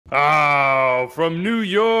Oh, from New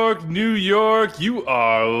York, New York, you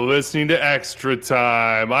are listening to Extra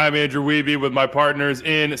Time. I'm Andrew Wiebe with my partners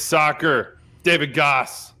in soccer, David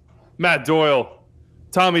Goss, Matt Doyle,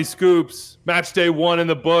 Tommy Scoops. Matchday 1 in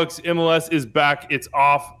the books. MLS is back. It's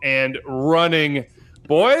off and running.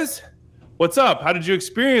 Boys, what's up? How did you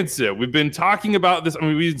experience it? We've been talking about this.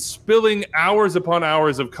 We've been spilling hours upon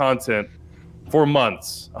hours of content for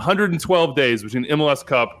months. 112 days between MLS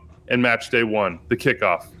Cup and Matchday 1, the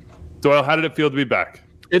kickoff. Doyle, how did it feel to be back?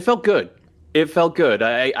 It felt good.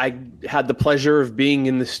 I had the pleasure of being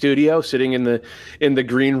in the studio, sitting in the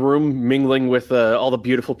green room, mingling with all the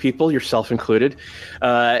beautiful people, yourself included,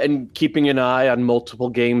 and keeping an eye on multiple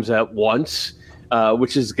games at once,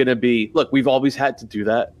 which is going to be, look, we've always had to do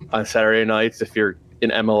that on Saturday nights. If you're an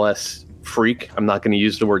MLS freak, I'm not going to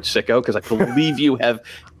use the word sicko because I believe you have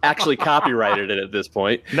actually copyrighted it at this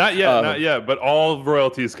point. Not yet, but all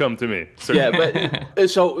royalties come to me. Certainly. Yeah, but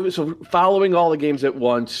so following all the games at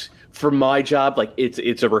once for my job, like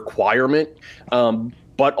it's a requirement.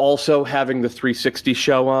 But also having the 360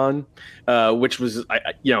 show on, which was I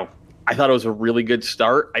thought it was a really good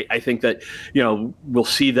start. I think that we'll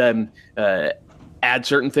see them add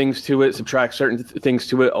certain things to it, subtract certain things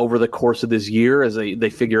to it over the course of this year as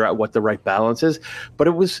they figure out what the right balance is. But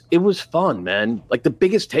it was fun, man. Like the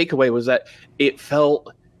biggest takeaway was that it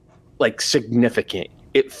felt like significant.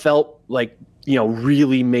 It felt like,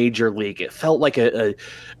 really major league. It felt like a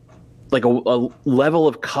level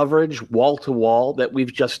of coverage wall to wall that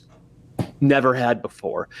we've just never had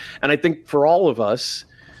before. And I think for all of us,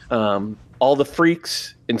 all the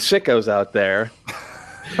freaks and sickos out there,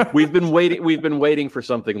 we've been waiting for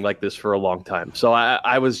something like this for a long time. So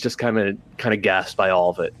I was just kind of gassed by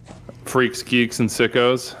all of it. Freaks, geeks, and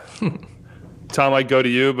sickos. Tom, I go to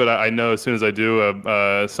you, but I know as soon as I do,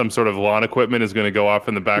 some sort of lawn equipment is going to go off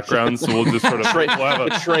in the background. So we'll just sort of we'll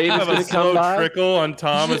have a slow trickle on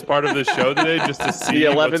Tom as part of the show today, just to see the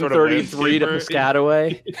 11:33 to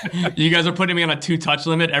Piscataway. You guys are putting me on a 2-touch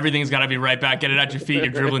limit. Everything's got to be right back. Get it at your feet.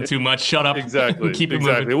 You're dribbling too much. Shut up. Exactly. Keep it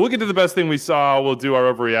moving. We'll get to the best thing we saw. We'll do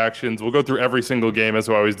our overreactions. We'll go through every single game as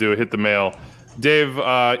we always do. Hit the mail. Dave,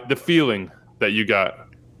 the feeling that you got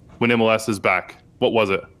when MLS is back, what was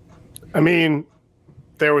it? I mean,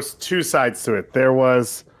 there was two sides to it.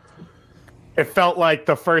 It felt like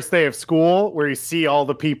the first day of school where you see all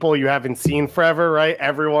the people you haven't seen forever, right?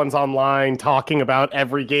 Everyone's online talking about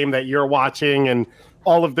every game that you're watching, and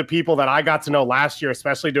all of the people that I got to know last year,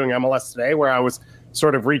 especially doing MLS Today, where I was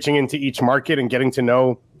sort of reaching into each market and getting to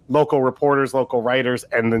know local reporters, local writers,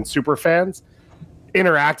 and then super fans,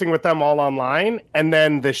 interacting with them all online. And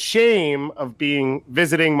then the shame of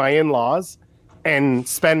visiting my in-laws and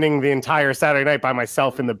spending the entire Saturday night by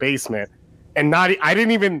myself in the basement. And I didn't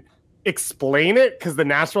even explain it because the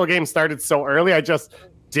Nashville game started so early. I just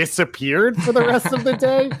disappeared for the rest of the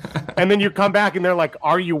day. And then you come back and they're like,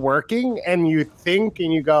 are you working? And you think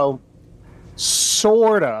and you go,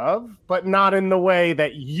 sort of, but not in the way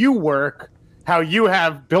that you work, how you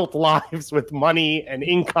have built lives with money and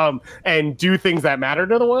income and do things that matter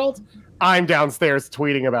to the world. I'm downstairs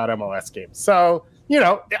tweeting about MLS games. So,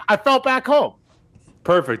 I felt back home.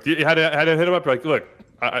 Perfect. You had to hit him up. Like, look,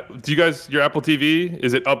 do you guys, your Apple TV,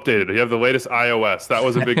 is it updated? Do you have the latest iOS? That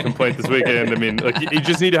was a big complaint this weekend. I mean, like, you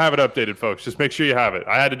just need to have it updated, folks. Just make sure you have it.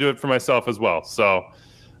 I had to do it for myself as well. So,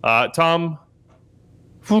 Tom,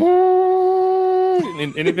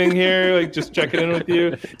 anything here? Like, just checking in with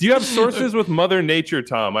you. Do you have sources with Mother Nature,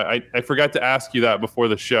 Tom? I forgot to ask you that before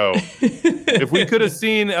the show. If we could have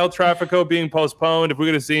seen El Tráfico being postponed, if we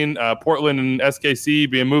could have seen Portland and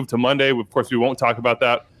SKC being moved to Monday, of course, we won't talk about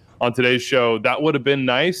that on today's show. That would have been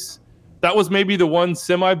nice. That was maybe the one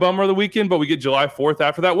semi-bummer of the weekend, but we get July 4th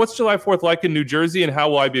after that. What's July 4th like in New Jersey, and how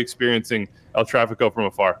will I be experiencing El Tráfico from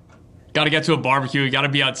afar? Got to get to a barbecue. You got to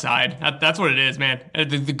be outside. That's what it is, man.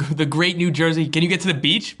 The great New Jersey. Can you get to the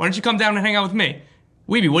beach? Why don't you come down and hang out with me?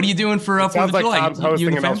 Wiebe, what are you doing for 4th of July? Sounds like Tom's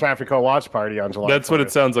hosting an El Tráfico watch party on July 4th. That's what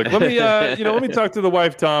it sounds like. Let me, let me talk to the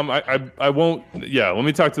wife, Tom. I won't. Yeah, let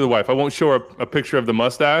me talk to the wife. I won't show her a picture of the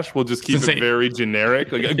mustache. We'll just keep it very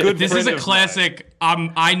generic. Like a good. This is a classic.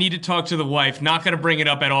 I need to talk to the wife. Not gonna bring it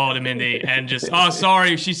up at all to Mindy, and just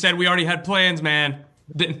sorry. She said we already had plans, man.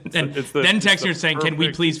 Then text her saying, "Can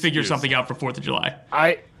we please figure something out for 4th of July?"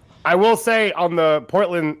 I will say on the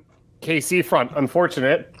Portland KC front,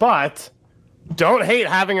 unfortunate, but don't hate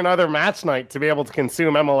having another match night to be able to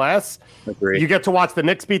consume MLS. Agreed. You get to watch the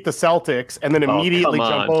Knicks beat the Celtics and then immediately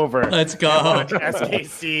jump over. Let's go.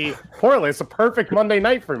 SKC Portland. It's a perfect Monday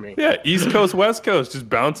night for me. Yeah, East Coast, West Coast, just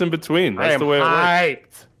bounce in between. That's the way it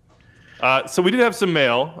works. So we did have some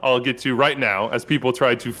mail I'll get to right now as people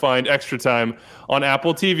try to find Extra Time on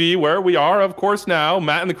Apple TV, where we are, of course, now.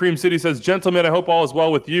 Matt in the Cream City says, gentlemen, I hope all is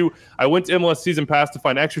well with you. I went to MLS Season Pass to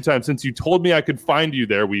find Extra Time since you told me I could find you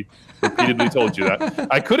there. We repeatedly told you that.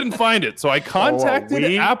 I couldn't find it, so I contacted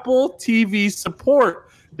Apple TV support.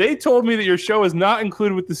 They told me that your show is not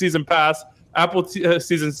included with the Season Pass. Apple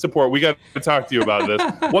season support, we got to talk to you about this.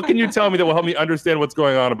 What can you tell me that will help me understand what's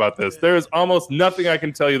going on about this? There is almost nothing I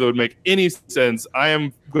can tell you that would make any sense.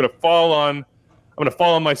 I'm going to fall on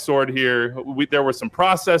my sword here. There were some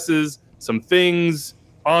processes, some things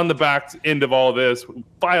on the back end of all this,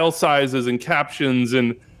 file sizes and captions,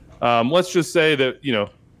 and let's just say that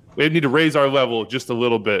we need to raise our level just a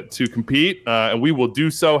little bit to compete, and we will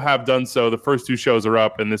do so. Have done so. The first 2 shows are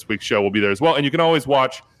up, and this week's show will be there as well. And you can always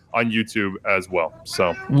watch on YouTube as well.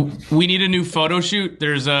 So we need a new photo shoot.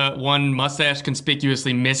 There's one mustache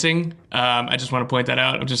conspicuously missing. I just want to point that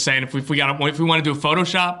out. I'm just saying if we want to do a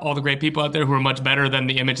Photoshop, all the great people out there who are much better than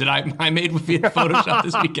the image that I made with Photoshop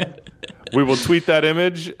this weekend. We will tweet that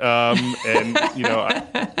image. And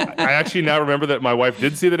I actually now remember that my wife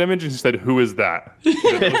did see that image and she said, "Who is that?"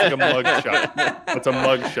 It looks like a mug shot. That's a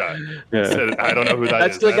mug shot. Yeah. Said, I don't know who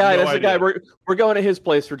that is. That's the guy. We're going to his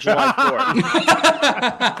place for July 4th.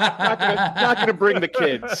 not gonna bring the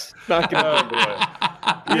kids. Not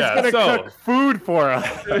gonna. He's gonna cook food for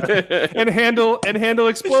us and handle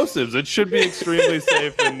explosives. It should be extremely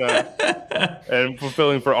safe and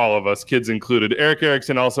fulfilling for all of us, kids included. Eric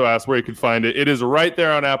Erickson also asked where you could find it. It is right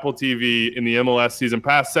there on Apple TV in the MLS Season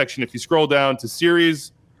Pass section. If you scroll down to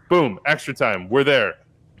series, boom, Extra Time. We're there.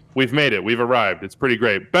 We've made it. We've arrived. It's pretty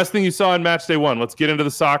great. Best thing you saw in Matchday 1. Let's get into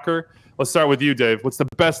the soccer. Let's start with you, Dave. What's the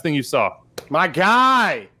best thing you saw? My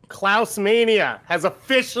guy, Klaus Mania, has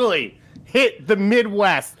officially hit the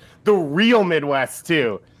Midwest, the real Midwest,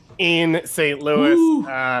 too, in St. Louis.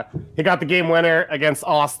 He got the game winner against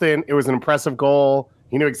Austin. It was an impressive goal.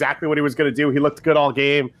 He knew exactly what he was going to do. He looked good all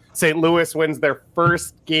game. St. Louis wins their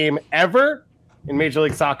first game ever in Major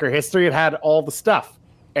League Soccer history. It had all the stuff.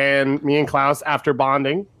 And me and Klaus, after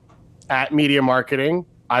bonding at Media Marketing,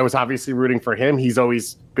 I was obviously rooting for him. He's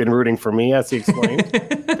always been rooting for me, as he explained.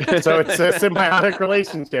 So it's a symbiotic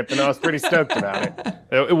relationship, and I was pretty stoked about it.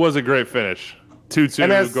 It was a great finish.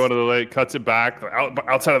 2-2, going to the lake, cuts it back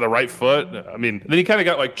outside of the right foot. I mean, then he kind of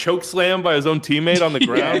got like choke slammed by his own teammate on the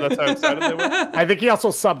ground. That's how excited they were. I think he also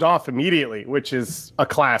subbed off immediately, which is a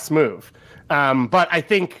class move. But I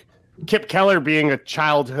think Kip Keller being a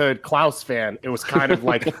childhood Klaus fan, it was kind of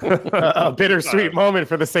like a bittersweet moment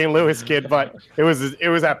for the St. Louis kid, but it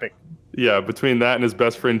was epic. Yeah, between that and his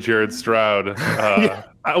best friend Jared Stroud,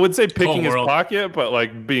 I would say picking his pocket, but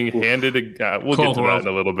like being handed. We'll get to that in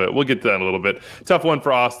a little bit. Tough one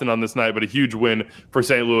for Austin on this night, but a huge win for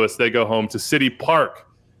St. Louis. They go home to City Park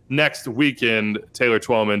next weekend. Taylor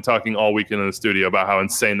Twellman talking all weekend in the studio about how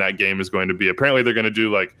insane that game is going to be. Apparently, they're going to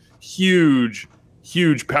do like huge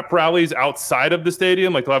pep rallies outside of the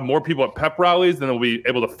stadium. Like they'll have more people at pep rallies than they'll be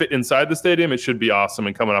able to fit inside the stadium. It should be awesome.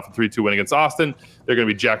 And coming off a 3-2 win against Austin, they're going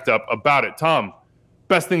to be jacked up about it. Tom,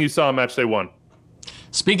 best thing you saw in Matchday 1?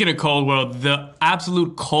 Speaking of cold world, the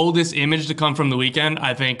absolute coldest image to come from the weekend,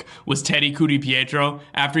 I think, was Teddy Pietro.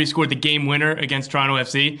 After he scored the game winner against Toronto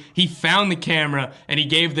FC, he found the camera and he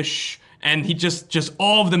gave the and he just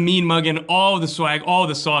all of the mean mugging, all of the swag, all of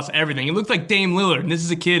the sauce, everything. It looked like Dame Lillard. And this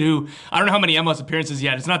is a kid who, I don't know how many MLS appearances he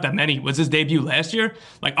had. It's not that many. Was his debut last year?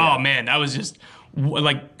 Oh man, that was just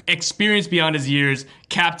like experience beyond his years,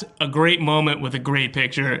 capped a great moment with a great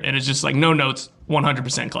picture. And it's just like no notes,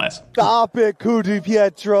 100% class. Stop it, Cudi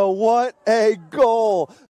Pietro. What a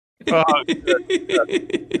goal.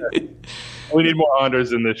 We need more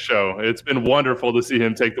Anders in this show. It's been wonderful to see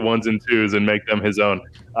him take the 1s and 2s and make them his own.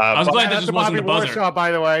 I was glad that just wasn't the buzzer. Warshaw,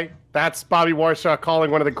 by the way. That's Bobby Warshaw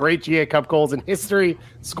calling one of the great GA Cup goals in history,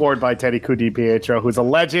 scored by Teddy Pietro, who's a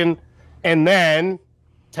legend. And then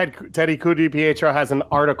Teddy Pietro has an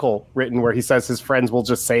article written where he says his friends will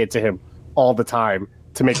just say it to him all the time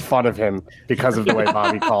to make fun of him because of the way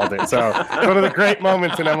Bobby called it. So one of the great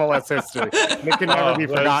moments in MLS history. It can never be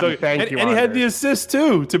forgotten. Thank you. And he had the assist,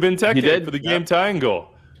 too, to Benteke for the game-tying goal.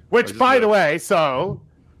 Which, by the way, so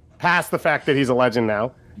past the fact that he's a legend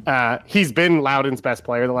now, he's been Loudoun's best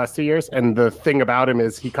player the last 2 years. And the thing about him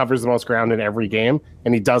is he covers the most ground in every game,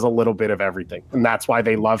 and he does a little bit of everything. And that's why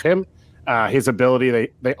they love him. His ability,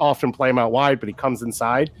 they often play him out wide, but he comes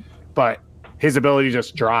inside. But his ability to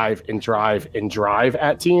just drive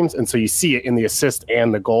at teams. And so you see it in the assist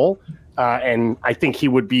and the goal. And I think he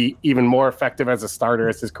would be even more effective as a starter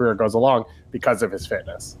as his career goes along because of his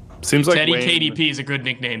fitness. Seems like Teddy KDP is a good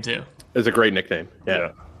nickname, too. It's a great nickname.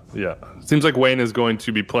 Yeah. Yeah. Seems like Wayne is going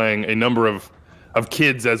to be playing a number of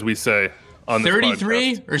kids, as we say, on this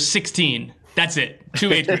 33 podcast. or 16. That's it.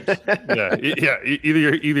 2 age groups. Yeah.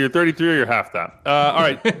 Either you're 33 or you're half that. All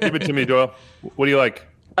right. Give it to me, Doyle. What do you like?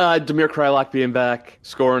 Damir Kreilach being back,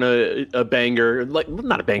 scoring a banger, like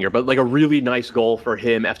not a banger, but like a really nice goal for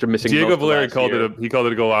him after missing. Diego Valeri called year. it a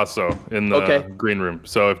golazo in the green room.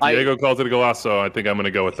 So if Diego calls it a golazo, I think I'm going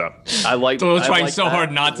to go with that. I like. Doyle's trying so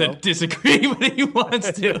hard not to disagree, but he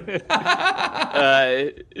wants to.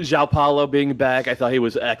 João Paulo being back, I thought he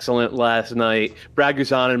was excellent last night. Brad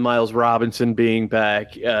Guzan and Miles Robinson being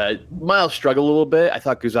back. Miles struggled a little bit. I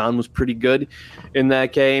thought Guzan was pretty good in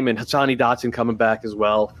that game, and Hassani Dotson coming back as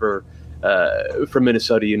well for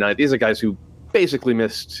Minnesota United. These are guys who basically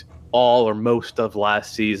missed all or most of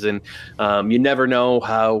last season. You never know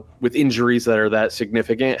how, with injuries that are that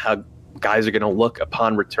significant, how guys are going to look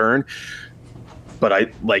upon return. But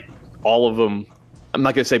I like all of them. I'm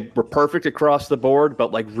not going to say we're perfect across the board,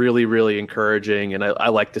 but like really, really encouraging, and I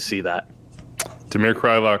like to see that. Damir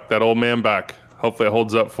Kreilach, that old man back. Hopefully it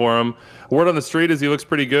holds up for him. Word on the street is he looks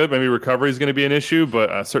pretty good. Maybe recovery is going to be an issue,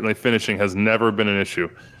 but certainly finishing has never been an issue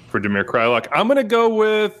for Damir Kreilach. I'm going to go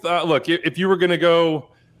with, look, if you were going to go,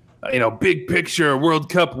 big picture, World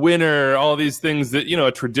Cup winner, all these things that,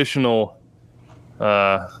 a traditional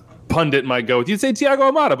pundit might go with. You'd say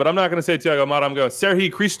Thiago Almada, but I'm not going to say Thiago Almada. I'm going Serhii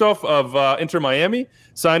Krzysztof of Inter Miami.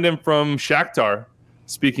 Signed him from Shakhtar.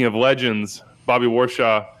 Speaking of legends, Bobby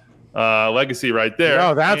Warshaw legacy right there.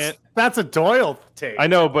 No, that's a Doyle take. I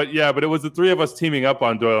know, but it was the three of us teaming up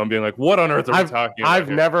on Doyle and being like, what on earth are we talking about? I've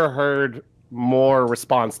never heard more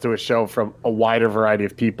response to a show from a wider variety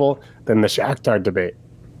of people than the Shakhtar debate.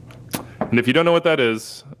 And if you don't know what that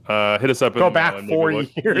is, hit us up. Go back 4 years.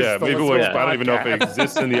 Yeah, maybe we'll. I don't even know if it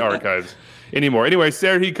exists in the archives anymore. Anyway,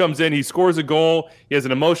 Serhii comes in. He scores a goal. He has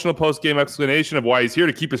an emotional post-game explanation of why he's here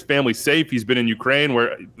to keep his family safe. He's been in Ukraine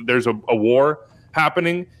where there's a war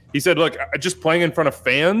happening. He said, look, just playing in front of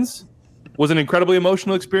fans was an incredibly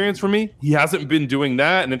emotional experience for me. He hasn't been doing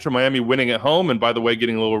that. And Inter Miami winning at home. And by the way,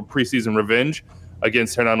 getting a little preseason revenge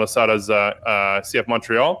against Hernan Losada's CF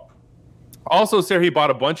Montreal. Also, Serhii bought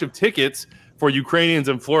a bunch of tickets for Ukrainians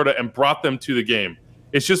in Florida and brought them to the game.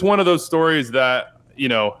 It's just one of those stories that,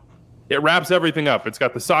 it wraps everything up. It's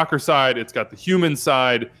got the soccer side. It's got the human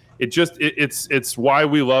side. It's why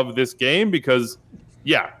we love this game because,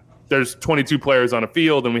 there's 22 players on a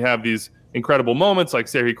field and we have these incredible moments like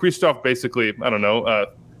Serhii Krzysztof basically,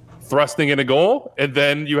 thrusting in a goal. And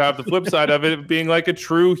then you have the flip side of it being like a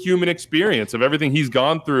true human experience of everything he's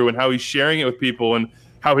gone through and how he's sharing it with people and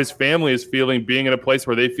how his family is feeling being in a place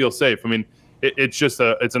where they feel safe. I mean, it's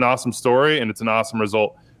an awesome story and it's an awesome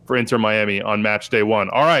result for Inter Miami on match day 1.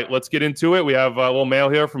 All right, let's get into it. We have a little mail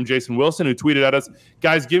here from Jason Wilson who tweeted at us,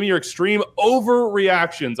 guys, give me your extreme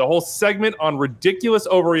overreactions, a whole segment on ridiculous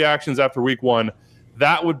overreactions after week 1.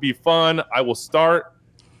 That would be fun. I will start.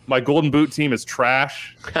 My Golden Boot team is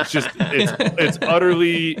trash. It's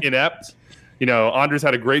utterly inept. Anders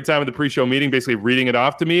had a great time at the pre-show meeting, basically reading it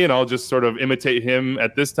off to me, and I'll just sort of imitate him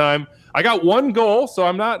at this time. I got 1 goal, so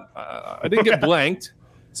I'm not. I didn't get blanked.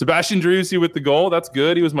 Sebastian Driussi with the goal. That's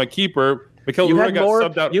good. He was my keeper. Mikel Ura got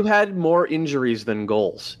subbed out. You had more injuries than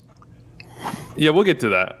goals. Yeah, we'll get to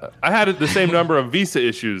that. I had the same number of visa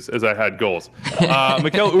issues as I had goals.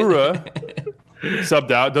 Mikel Ura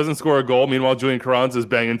subbed out, doesn't score a goal. Meanwhile, Julian Carranza is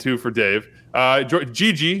banging 2 for Dave.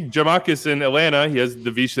 Gigi Giamakis in Atlanta, he has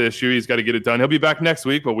the visa issue. He's got to get it done. He'll be back next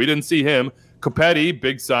week, but we didn't see him. Copetti,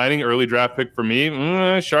 big signing, early draft pick for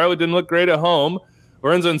me. Charlotte didn't look great at home.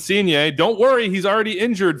 Lorenzo Insigne, don't worry, he's already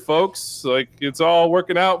injured, folks. Like, it's all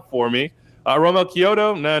working out for me. Romel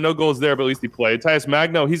Kyoto, no goals there, but at least he played. Tyus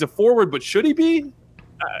Magno, he's a forward, but should he be?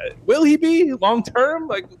 Will he be long term?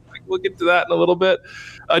 Like we'll get to that in a little bit.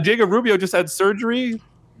 Diego Rubio just had surgery.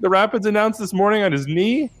 The Rapids announced this morning on his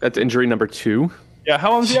knee. That's injury number 2. Yeah,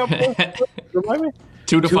 how long is he out for? Remind me.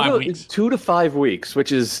 2 to 5 weeks. 2 to 5 weeks,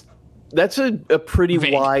 that's a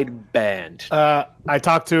pretty wide band. I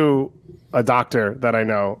talked to a doctor that I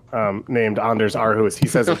know named Anders Arhus. He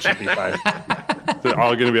says it should be fine. They're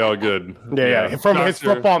all going to be all good. Yeah. From his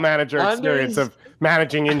football manager experience of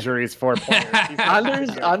managing injuries for players.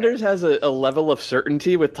 Anders has a level of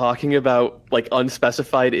certainty with talking about like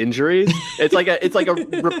unspecified injuries. It's like a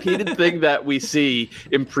repeated thing that we see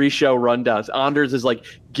in pre-show rundowns. Anders is like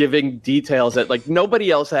giving details that like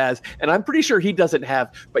nobody else has, and I'm pretty sure he doesn't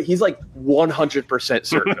have, but he's like 100%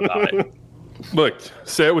 certain about it. Look,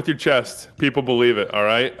 say it with your chest. People believe it, all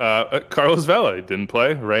right? Carlos Vela didn't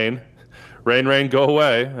play. Rain, go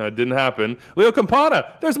away. Didn't happen. Leo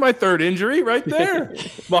Campana, there's my 3rd injury right there.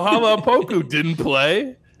 Mahala Opoku didn't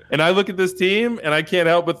play. And I look at this team, and I can't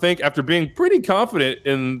help but think, after being pretty confident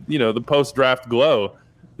in the post-draft glow,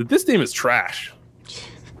 that this team is trash.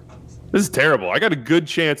 This is terrible. I got a good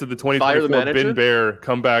chance at the 2024 Ben Bear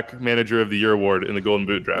Comeback Manager of the Year award in the Golden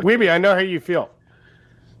Boot draft. Weeby, I know how you feel.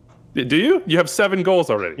 Do you? You have 7 goals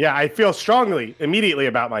already. Yeah, I feel strongly immediately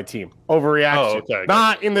about my team. Overreaction. Oh, okay.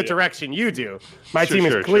 Not in the direction you do. My team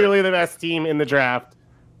is clearly the best team in the draft.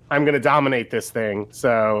 I'm going to dominate this thing.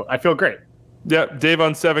 So I feel great. Yep. Dave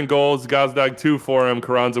on 7 goals. Gazdag 2 for him.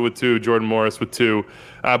 Carranza with 2. Jordan Morris with 2.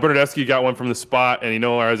 Bernardeschi got one from the spot, and he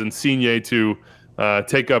now has Insigne to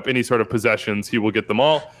take up any sort of possessions. He will get them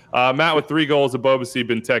all. Matt with 3 goals. Abobasi,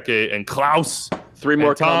 Benteke, and Klaus. 3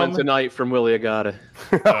 more comments tonight from Willie Agata.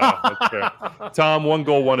 That's fair. Tom, 1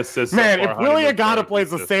 goal, 1 assist. Man, if Willie Agata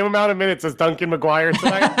plays the same amount of minutes as Duncan McGuire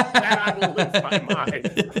tonight, then I will lose my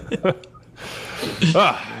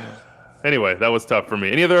mind. Anyway, that was tough for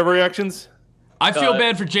me. Any other overreactions? I feel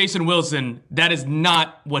bad for Jason Wilson. That is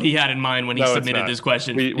not what he had in mind when he submitted this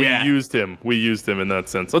question. We used him. We used him in that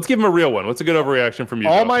sense. Let's give him a real one. What's a good overreaction from you?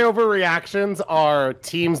 All my overreactions are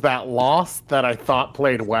teams that lost that I thought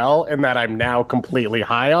played well and that I'm now completely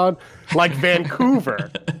high on, like Vancouver.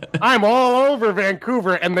 I'm all over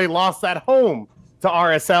Vancouver, and they lost at home to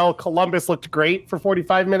RSL. Columbus looked great for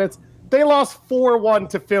 45 minutes. They lost 4-1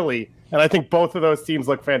 to Philly, and I think both of those teams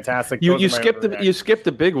look fantastic. You skipped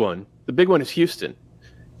the big one. The big one is Houston.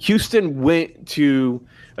 Houston went to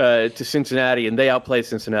Cincinnati, and they outplayed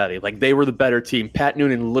Cincinnati. Like, they were the better team. Pat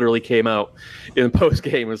Noonan literally came out in the post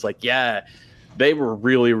game and was like, yeah, they were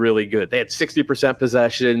really, really good. They had 60%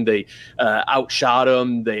 possession. They outshot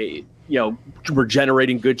them. They were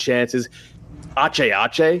generating good chances.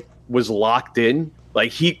 Ache was locked in.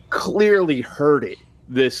 Like, he clearly heard it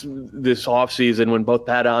this offseason when both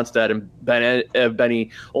Pat Onstad and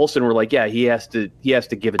Benny Olsen were like, yeah, he has to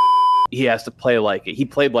give it. He has to play like it. He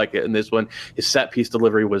played like it in this one. His set piece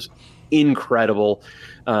delivery was incredible.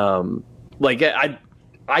 I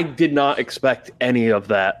did not expect any of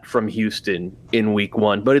that from Houston in week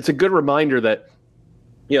 1, but it's a good reminder that,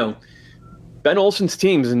 Ben Olsen's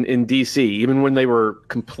teams in DC, even when they were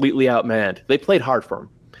completely outmanned, they played hard for him.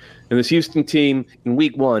 And this Houston team in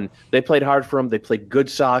week 1, they played hard for him. They played good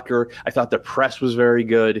soccer. I thought their press was very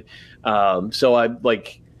good.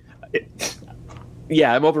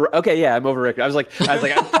 Yeah, I'm over. Okay, yeah, I'm over. I was like,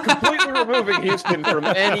 I'm completely removing Houston from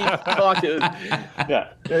any talk.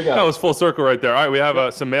 Yeah, there you go. That was full circle right there. All right, we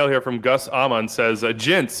have some mail here from Gus Amon. Says,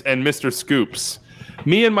 "Gents and Mr. Scoops,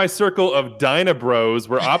 me and my circle of Dyna Bros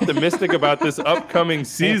were optimistic about this upcoming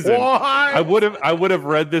season. What? I would have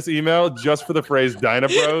read this email just for the phrase Dyna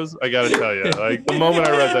Bros. I got to tell you, like the moment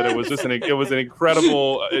I read that, it was an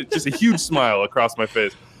incredible, just a huge smile across my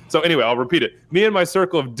face." So anyway, I'll repeat it. Me and my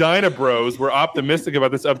circle of Dyna Bros were optimistic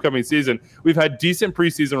about this upcoming season. We've had decent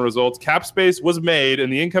preseason results. Cap space was made,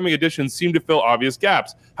 and the incoming additions seem to fill obvious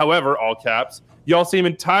gaps. However, all caps, y'all seem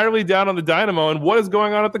entirely down on the Dynamo and what is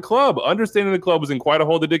going on at the club. Understanding the club was in quite a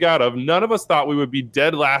hole to dig out of. None of us thought we would be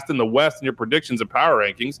dead last in the West in your predictions and power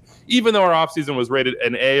rankings. Even though our offseason was rated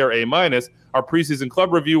an A or A-, our preseason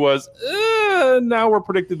club review was, now we're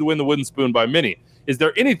predicted to win the Wooden Spoon by many. Is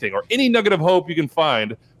there anything or any nugget of hope you can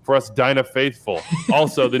find for us Dyna faithful?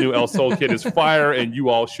 Also, the new El Sol kit is fire, and you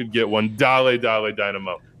all should get one. Dale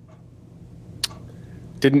Dynamo.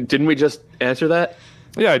 Didn't we just answer that?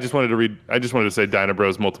 Yeah, I just wanted to say Dyna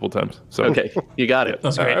Bros multiple times. So okay, you got it.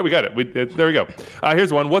 That's great. All right, we got it. There we go.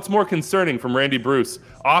 Here's one. What's more concerning from Randy Bruce?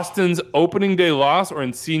 Austin's opening day loss or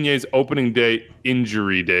Insigne's opening day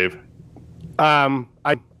injury, Dave? I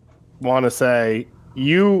want to say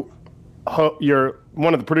you're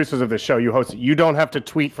one of the producers of this show. You host it. You don't have to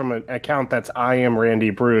tweet from an account that's I am Randy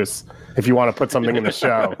Bruce if you want to put something in the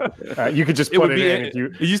show. You could just put it in.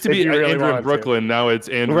 It used to be really Andrew in Brooklyn. Now it's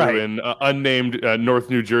Andrew in unnamed North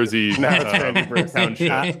New Jersey. Now it's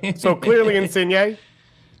Randy Bruce. So clearly Insigne.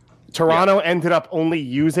 Toronto ended up only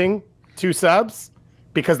using 2 subs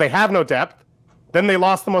because they have no depth. Then they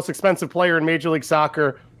lost the most expensive player in Major League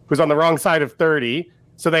Soccer who's on the wrong side of 30.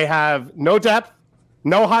 So they have no depth.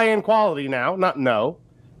 No high-end quality now,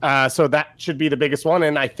 so that should be the biggest one.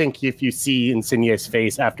 And I think if you see Insigne's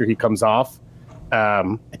face after he comes off,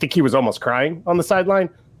 I think he was almost crying on the sideline.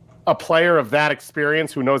 A player of that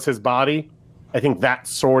experience who knows his body, I think that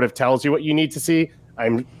sort of tells you what you need to see.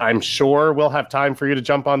 I'm sure we'll have time for you to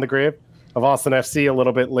jump on the grave of Austin FC a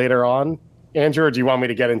little bit later on. Andrew, or do you want me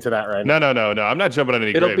to get into that right now? No. I'm not jumping on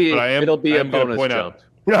any grave, but I am. It'll be a bonus point jump. Out.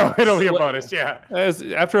 No, it'll be a bonus, yeah.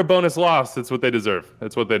 After a bonus loss, that's what they deserve.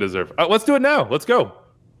 Let's do it now. Let's go.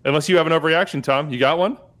 Unless you have an overreaction, Tom. You got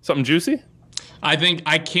one? Something juicy? I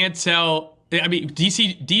can't tell. I mean,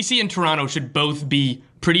 DC and Toronto should both be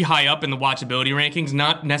pretty high up in the watchability rankings,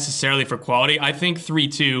 not necessarily for quality. I think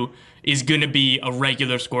 3-2 is going to be a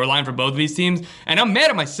regular scoreline for both of these teams. And I'm mad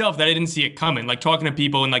at myself that I didn't see it coming. Like, talking to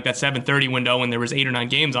people in like that 7:30 window when there was 8 or 9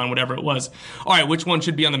 games on, whatever it was. All right, which one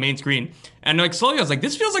should be on the main screen? And like slowly I was like,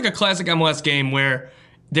 this feels like a classic MLS game where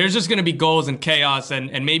there's just going to be goals and chaos, and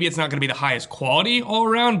maybe it's not going to be the highest quality all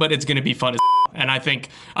around, but it's going to be fun as and I think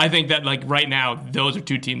that like right now, those are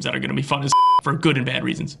two teams that are going to be fun as for good and bad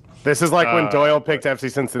reasons. This is like when Doyle picked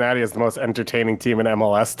FC Cincinnati as the most entertaining team in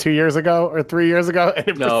MLS 2 years ago or 3 years ago, and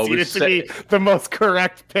it proceeded to be the most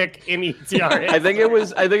correct pick in ETR. I think it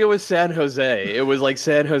was San Jose. It was like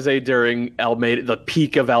San Jose during Almeida, the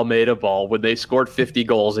peak of Almeida ball, when they scored 50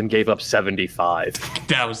 goals and gave up 75.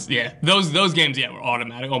 That was those games were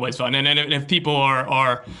automatic, always fun. And if people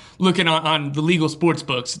are looking on the legal sports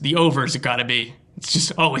books, the overs have got to be. It's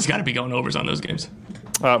just always got to be going overs on those games.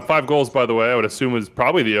 5 goals, by the way, I would assume was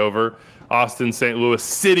probably the over. Austin, St. Louis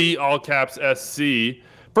City, all caps SC.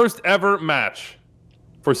 First ever match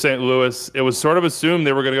for St. Louis. It was sort of assumed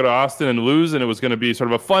they were going to go to Austin and lose, and it was going to be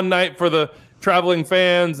sort of a fun night for the traveling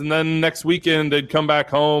fans. And then next weekend, they'd come back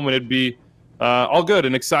home, and it'd be all good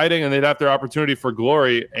and exciting, and they'd have their opportunity for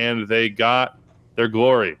glory, and they got their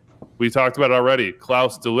glory. We talked about it already.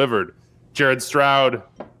 Klaus delivered. Jared Stroud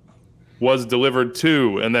was delivered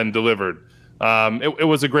to and then delivered. It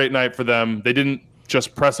was a great night for them. They didn't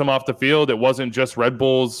just press them off the field. It wasn't just Red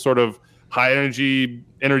Bull's sort of high energy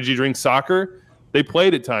drink soccer. They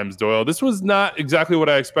played at times, Doyle. This was not exactly what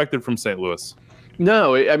I expected from St. Louis.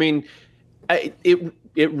 No, I mean,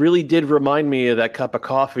 it really did remind me of that cup of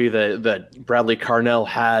coffee that Bradley Carnell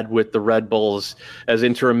had with the Red Bulls as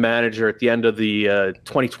interim manager at the end of the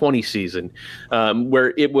 2020 season,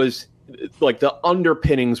 where it was like the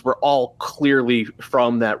underpinnings were all clearly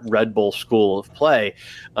from that Red Bull school of play,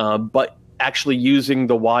 but actually using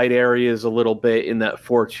the wide areas a little bit in that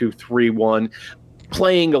 4-2-3-1,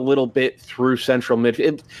 playing a little bit through central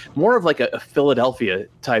midfield, more of like a Philadelphia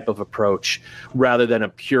type of approach rather than a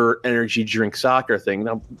pure energy drink soccer thing.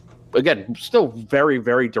 Now, again, still very,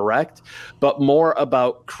 very direct, but more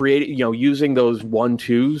about creating, using those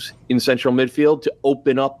 1-2s in central midfield to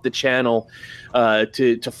open up the channel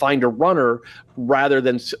to find a runner rather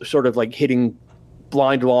than sort of like hitting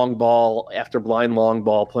blind long ball after blind long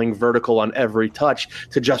ball, playing vertical on every touch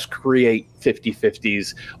to just create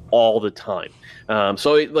 50-50s all the time.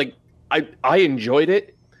 So I enjoyed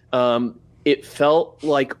it. It felt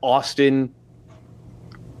like Austin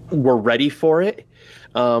were ready for it.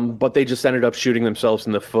 But they just ended up shooting themselves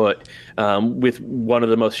in the foot with one of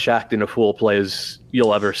the most shacked in a fool plays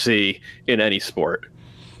you'll ever see in any sport.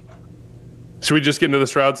 Should we just get into the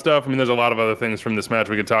Stroud stuff? I mean, there's a lot of other things from this match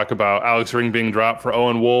we could talk about. Alex Ring being dropped for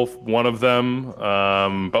Owen Wolf, one of them.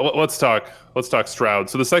 But let's talk Stroud.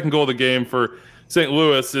 So the second goal of the game for St.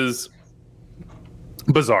 Louis is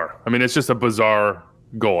bizarre. I mean, it's just a bizarre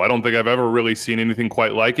goal. I don't think I've ever really seen anything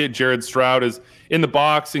quite like it. Jared Stroud is in the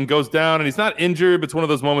box and goes down, and he's not injured, but it's one of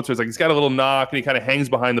those moments where it's like he's got a little knock and he kind of hangs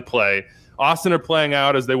behind the play. Austin are playing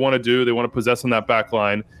out as they want to do. They want to possess on that back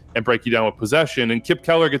line and break you down with possession, and Kip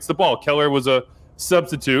Keller gets the ball. Keller was a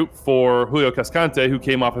substitute for Julio Cascante, who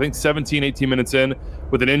came off, I think, 17, 18 minutes in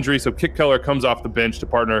with an injury, so Kip Keller comes off the bench to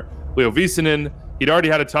partner Leo Visanen. He'd already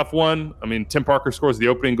had a tough one. I mean, Tim Parker scores the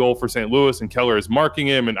opening goal for St. Louis, and Keller is marking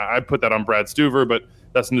him, and I put that on Brad Stuver, but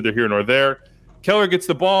that's neither here nor there. Keller gets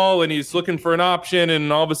the ball, and he's looking for an option,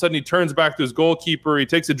 and all of a sudden he turns back to his goalkeeper. He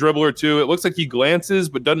takes a dribble or two. It looks like he glances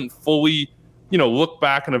but doesn't fully, look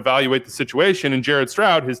back and evaluate the situation. And Jared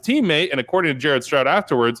Stroud, his teammate, and according to Jared Stroud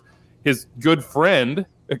afterwards, his good friend,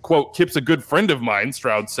 quote, Kip's a good friend of mine,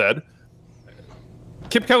 Stroud said,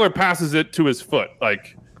 Kip Keller passes it to his foot.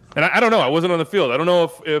 And I don't know. I wasn't on the field. I don't know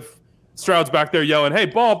if Stroud's back there yelling, hey,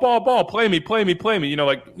 ball, play me.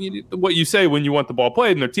 What you say when you want the ball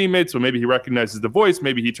played, and their teammates. So maybe he recognizes the voice.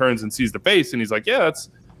 Maybe he turns and sees the face, and he's like, yeah,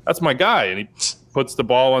 that's my guy. And he puts the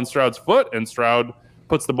ball on Stroud's foot, and Stroud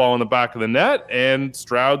puts the ball in the back of the net. And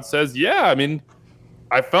Stroud says, yeah, I mean,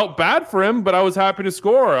 I felt bad for him, but I was happy to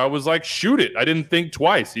score. I was like, shoot it. I didn't think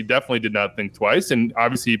twice. He definitely did not think twice. And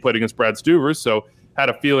obviously he played against Brad Stuver, so had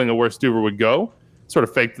a feeling of where Stuver would go. Sort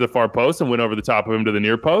of faked to the far post and went over the top of him to the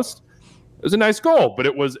near post. It was a nice goal, but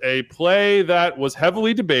it was a play that was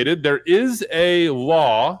heavily debated. There is a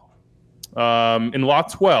law in Law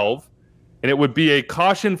 12, and it would be a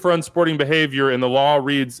caution for unsporting behavior, and the law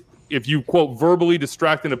reads, if you, quote, verbally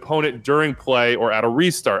distract an opponent during play or at a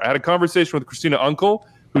restart. I had a conversation with Christina Unkel,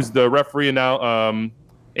 who's the referee and now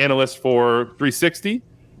analyst for 360,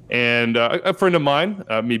 and a friend of mine,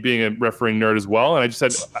 me being a refereeing nerd as well, and I just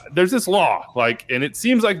said, there's this law, and it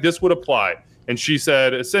seems like this would apply. And she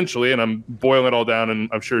said, essentially, and I'm boiling it all down, and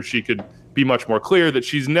I'm sure she could be much more clear, that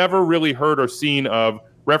she's never really heard or seen of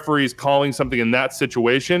referees calling something in that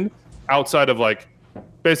situation outside of like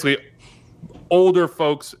basically older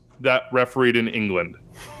folks that refereed in England,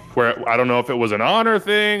 where I don't know if it was an honor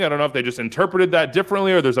thing. I don't know if they just interpreted that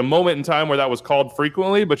differently, or there's a moment in time where that was called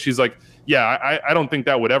frequently. But she's like, yeah, I don't think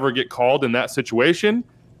that would ever get called in that situation.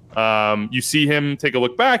 You see him take a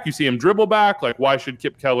look back. You see him dribble back. Like, why should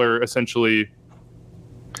Kip Keller essentially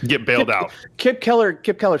get bailed out? Kip Keller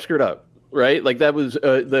screwed up, right? Like that was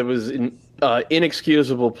an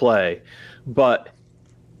inexcusable play. But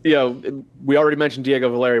you know, we already mentioned Diego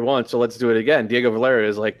Valeri once, so let's do it again. Diego Valeri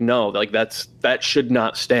is like, no, like that should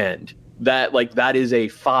not stand. That is a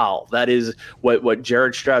foul. That is what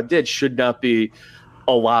Jared Stroud did should not be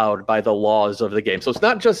allowed by the laws of the game. So it's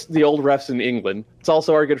not just the old refs in England. It's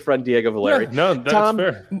also our good friend Diego Valeri. Yeah, no, that's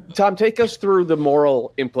fair. Tom, take us through the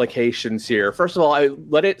moral implications here. First of all, I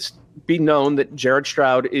let it be known that Jared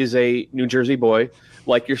Stroud is a New Jersey boy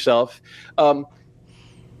like yourself.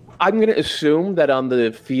 I'm going to assume that on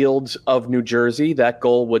the fields of New Jersey, that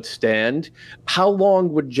goal would stand. How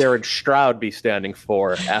long would Jared Stroud be standing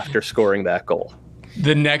for after scoring that goal?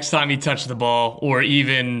 The next time he touched the ball, or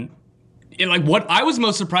even like what I was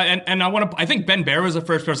most surprised, and I think Ben Bear was the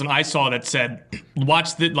first person I saw that said,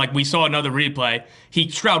 watch the, like we saw another replay.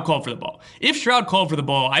 Stroud called for the ball. If Stroud called for the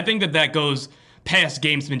ball, I think that goes past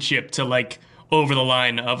gamesmanship to like over the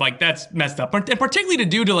line of like, that's messed up. And particularly to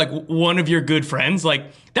do to like one of your good friends, like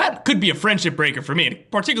that could be a friendship breaker for me,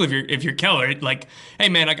 particularly if you're Keller. Like, hey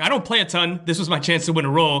man, like I don't play a ton. This was my chance to win a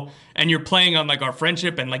role, and you're playing on like our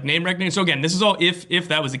friendship and like name recognition. So again, this is all if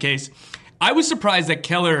that was the case. I was surprised that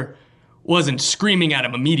Keller wasn't screaming at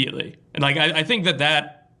him immediately. And like I think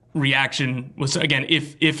that reaction was, again,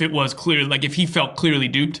 if it was clear, like if he felt clearly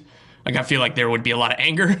duped, like I feel like there would be a lot of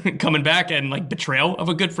anger coming back and like betrayal of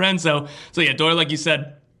a good friend. So yeah, Doyle, like you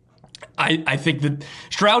said, I think that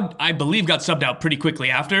Stroud, I believe, got subbed out pretty quickly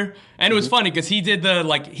after. And it was funny because he did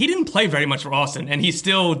he didn't play very much for Austin, and he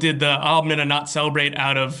still did the I'm gonna not celebrate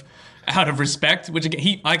out of respect, which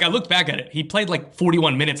again, I looked back at it. He played like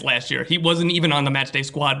 41 minutes last year. He wasn't even on the Matchday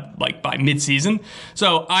squad like by mid-season.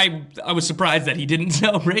 So I was surprised that he didn't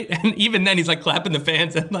celebrate. And even then, he's like clapping the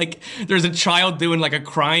fans, and like there's a child doing like a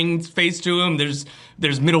crying face to him. There's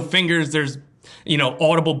middle fingers. There's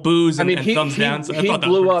audible boos and thumbs down. So I thought that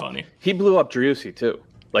was pretty funny. He blew up Driussi too.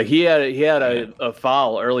 Like he had a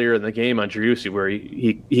foul earlier in the game on Driussi where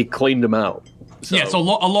he cleaned him out. So. Yeah, so a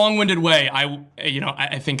long-winded way,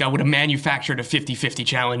 I think I would have manufactured a 50-50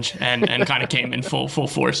 challenge and kind of came in full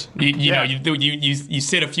force. You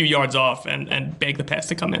sit a few yards off and beg the pass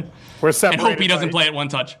to come in. And hope he doesn't play it one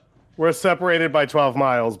touch. We're separated by 12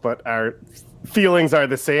 miles, but our feelings are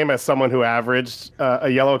the same as someone who averaged a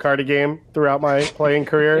yellow card a game throughout my playing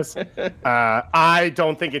careers. I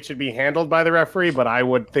don't think it should be handled by the referee, but I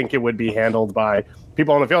would think it would be handled by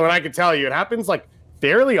people on the field. And I can tell you, it happens like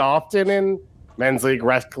fairly often in men's league,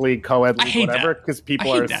 rec league, co-ed league, whatever, because people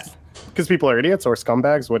are idiots or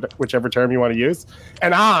scumbags, whichever term you want to use.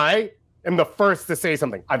 And I am the first to say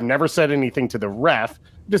something. I've never said anything to the ref.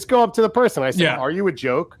 Just go up to the person. I say, Are you a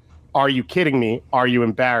joke? Are you kidding me? Are you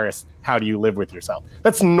embarrassed? How do you live with yourself?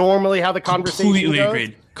 That's normally how the conversation goes.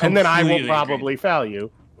 Agreed. And then I will probably foul you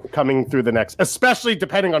coming through the next, especially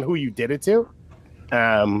depending on who you did it to.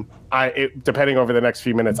 Depending over the next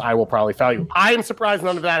few minutes, I will probably foul you. I am surprised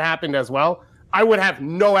none of that happened as well. I would have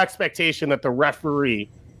no expectation that the referee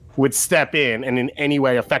would step in and in any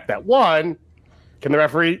way affect that. One, can the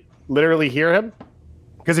referee literally hear him?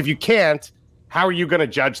 Because if you can't, how are you going to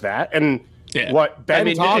judge that? And what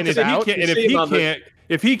Ben talked about,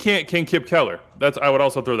 if he can't, can Kip Keller? I would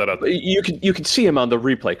also throw that out there. You could see him on the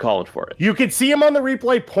replay calling for it. You could see him on the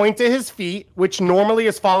replay point to his feet, which normally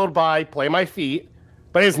is followed by play my feet,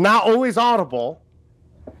 but is not always audible.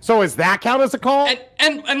 So does that count as a call?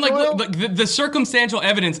 And like look, the circumstantial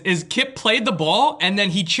evidence is Kip played the ball and then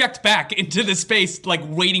he checked back into the space, like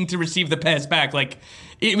waiting to receive the pass back. Like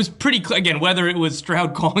it was pretty clear, again, whether it was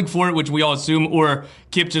Stroud calling for it, which we all assume, or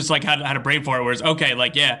Kip just like had a brain for it, where it's okay,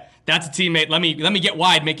 like that's a teammate. Let me get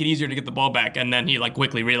wide, make it easier to get the ball back. And then he like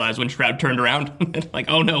quickly realized when Stroud turned around, like,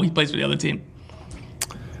 oh no, he plays for the other team.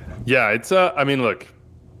 Yeah, it's I mean, look.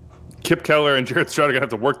 Kip Keller and Jared Stroud are going to have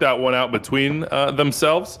to work that one out between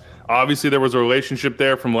themselves. Obviously, there was a relationship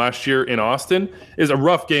there from last year in Austin. It was a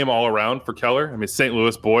rough game all around for Keller. I mean, St.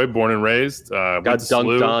 Louis boy, born and raised. Got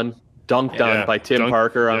dunked on by Tim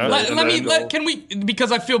Parker. Can we,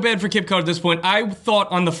 because I feel bad for Kip Keller at this point, I thought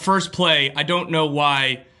on the first play, I don't know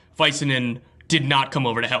why Väisänen did not come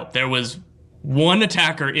over to help. There was one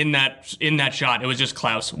attacker in that shot. It was just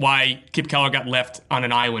Klaus. Why Kip Keller got left on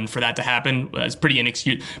an island for that to happen was pretty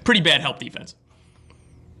bad help defense.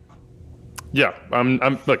 Yeah,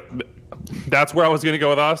 look, that's where I was going to go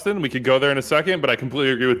with Austin. We could go there in a second, but I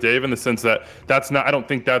completely agree with Dave in the sense that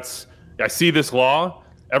I see this law.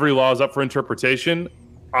 Every law is up for interpretation.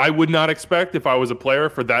 I would not expect, if I was a player,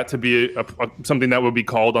 for that to be something that would be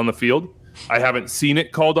called on the field. I haven't seen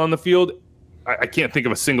it called on the field. I can't think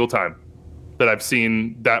of a single time that I've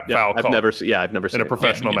seen that foul called. I've never seen in a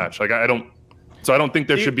professional match. Like I don't think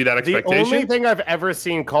there should be that expectation. The only thing I've ever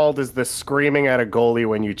seen called is the screaming at a goalie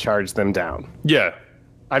when you charge them down. Yeah.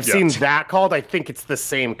 I've seen that called. I think it's the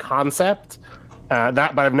same concept,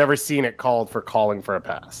 but I've never seen it called for calling for a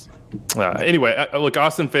pass. Anyway, look,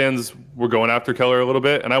 Austin fans were going after Keller a little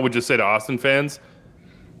bit, and I would just say to Austin fans,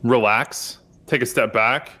 relax, take a step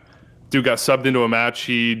back. Dude got subbed into a match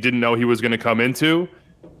he didn't know he was going to come into,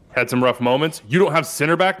 had some rough moments. You don't have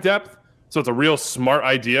center back depth, so it's a real smart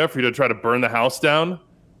idea for you to try to burn the house down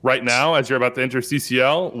right now as you're about to enter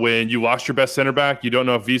CCL. When you lost your best center back, you don't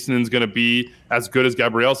know if Viesenen's going to be as good as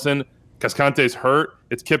Gabrielson. Cascante's hurt.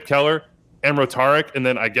 It's Kip Keller, Emre Tarek, and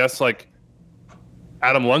then I guess like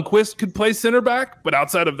Adam Lundqvist could play center back, but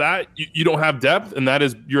outside of that, you don't have depth, and that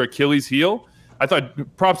is your Achilles heel. I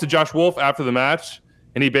thought props to Josh Wolf after the match,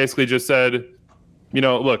 and he basically just said,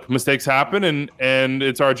 look, mistakes happen, and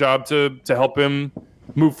it's our job to help him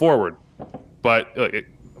move forward. But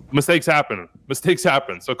mistakes happen.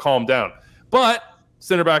 So calm down. But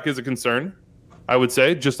center back is a concern, I would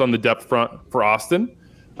say, just on the depth front for Austin.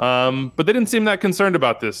 But they didn't seem that concerned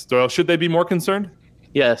about this. Doyle, should they be more concerned?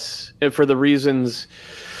 Yes, and for the reasons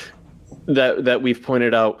that we've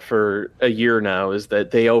pointed out for a year now, is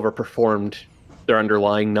that they overperformed their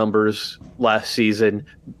underlying numbers last season.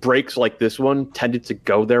 Breaks like this one tended to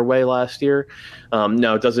go their way last year.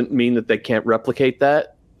 Now, it doesn't mean that they can't replicate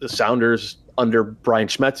that. The Sounders under Brian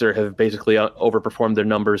Schmetzer have basically overperformed their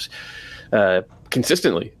numbers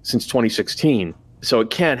consistently since 2016. So it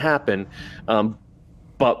can happen.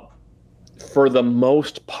 But for the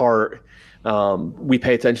most part, we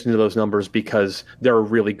pay attention to those numbers because they're a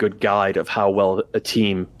really good guide of how well a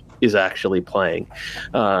team is actually playing.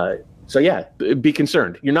 So yeah, be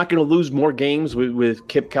concerned. You're not going to lose more games with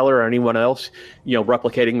Kip Keller or anyone else,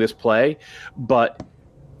 replicating this play, but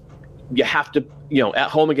you have to, at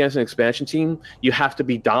home against an expansion team, you have to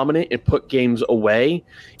be dominant and put games away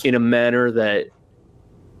in a manner that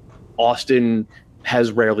Austin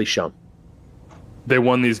has rarely shown. They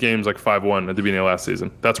won these games like 5-1 at the beginning of last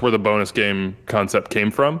season. That's where the bonus game concept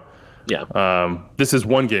came from. Yeah. This is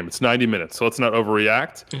one game. It's 90 minutes, so let's not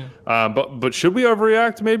overreact. Yeah. But should we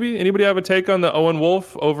overreact maybe? Anybody have a take on the Owen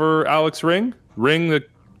Wolf over Alex Ring? Ring, the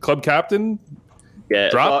club captain,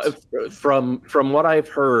 dropped? From what I've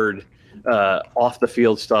heard, off the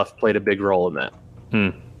field stuff played a big role in that.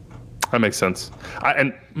 That makes sense.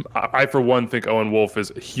 I for one think Owen Wolf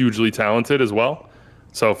is hugely talented as well.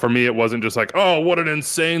 So for me, it wasn't just like, oh, what an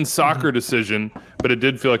insane soccer decision, but it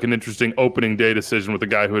did feel like an interesting opening day decision with a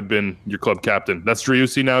guy who had been your club captain. That's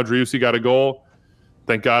Driussi now. Driussi got a goal.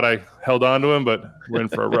 Thank God I held on to him, but we're in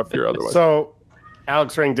for a rough year otherwise. So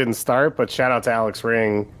Alex Ring didn't start, but shout out to Alex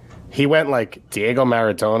Ring. He went like Diego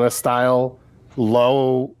Maradona style,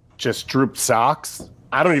 low, just drooped socks.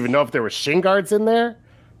 I don't even know if there were shin guards in there.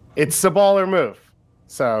 It's a baller move.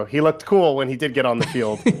 So he looked cool when he did get on the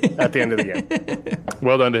field at the end of the game.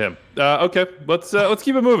 Well done to him. Okay, let's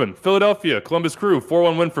keep it moving. Philadelphia, Columbus Crew,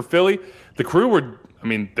 4-1 win for Philly. The Crew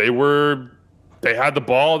they had the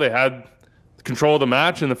ball, they had control of the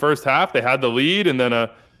match in the first half. They had the lead, and then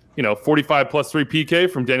 45 plus 3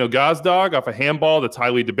 PK from Daniel Gazdag off a handball that's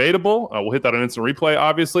highly debatable. We'll hit that on instant replay,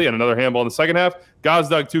 obviously, and another handball in the second half.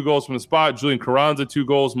 Gazdag 2 goals from the spot. Julian Carranza 2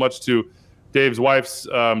 goals, much to Dave's wife's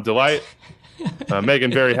delight.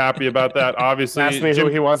 Megan very happy about that, obviously. Ask me who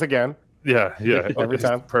he was again. Yeah. Every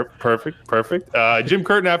time. Perfect. Jim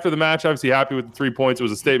Curtin after the match, obviously happy with the 3 points. It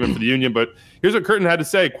was a statement for the Union, but here's what Curtin had to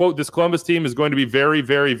say. Quote, this Columbus team is going to be very,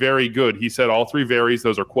 very, very good. He said all 3 varies.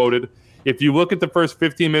 Those are quoted. If you look at the first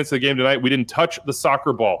 15 minutes of the game tonight, we didn't touch the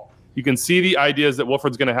soccer ball. You can see the ideas that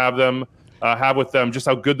Wilfred's going to have with them, just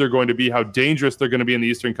how good they're going to be, how dangerous they're going to be in the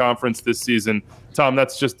Eastern Conference this season. Tom,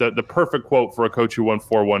 that's just the perfect quote for a coach who won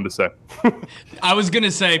 4-1 to say. I was going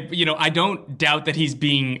to say, I don't doubt that he's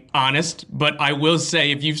being honest, but I will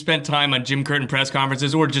say if you've spent time on Jim Curtin press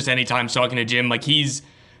conferences or just any time talking to Jim, like he's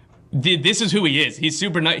this is who he is. He's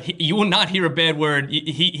super nice. You will not hear a bad word.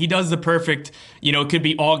 He does the perfect, it could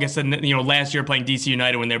be August and, last year playing DC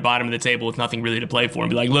United when they're bottom of the table with nothing really to play for and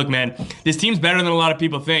be like, look, man, this team's better than a lot of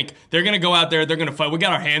people think. They're going to go out there. They're going to fight. We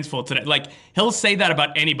got our hands full today. Like, he'll say that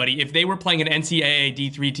about anybody. If they were playing an NCAA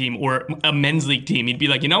D3 team or a men's league team, he'd be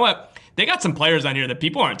like, you know what? They got some players on here that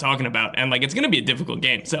people aren't talking about, and like it's going to be a difficult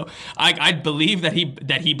game. So I believe that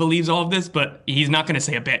he believes all of this, but he's not going to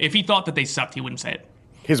say a bit. If he thought that they sucked, he wouldn't say it.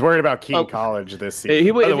 He's worried about Keene College this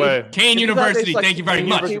season. By the way, Kane University. Thank you very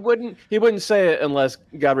much. He wouldn't say it unless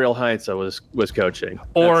Gabriel Heinze was coaching,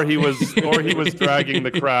 or he was dragging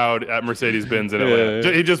the crowd at Mercedes-Benz in Atlanta.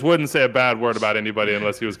 Yeah. He just wouldn't say a bad word about anybody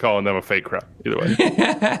unless he was calling them a fake crowd. Either way.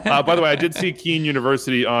 By the way, I did see Keene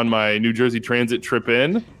University on my New Jersey Transit trip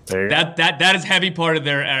in. That is heavy part of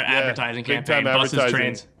their advertising campaign. Buses,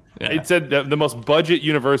 trains. Yeah. It said the most budget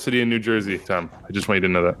university in New Jersey, Tom. I just want you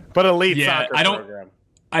to know that. But elite soccer program.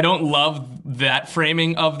 I don't love that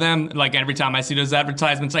framing of them. Like every time I see those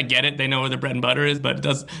advertisements, I get it. They know where their bread and butter is, but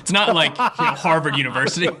it's not like Harvard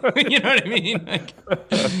University. You know what I mean? Like,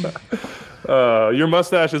 your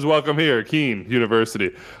mustache is welcome here, Keene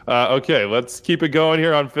University. Okay, let's keep it going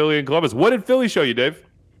here on Philly and Columbus. What did Philly show you, Dave?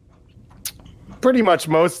 Pretty much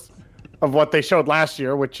most of what they showed last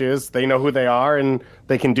year, which is they know who they are and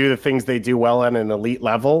they can do the things they do well at an elite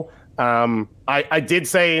level. I did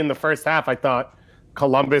say in the first half, I thought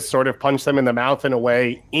Columbus sort of punched them in the mouth in a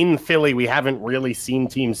way in Philly we haven't really seen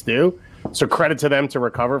teams do. So credit to them to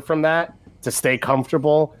recover from that, to stay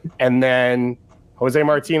comfortable. And then Jose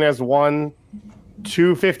Martinez won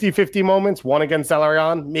 2 50-50 moments, one against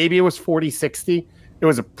Zelarayan. Maybe it was 40-60. It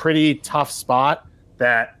was a pretty tough spot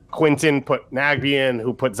that Quinton put Nagby in,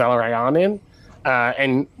 who put Zelarayan in.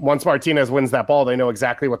 And once Martinez wins that ball, they know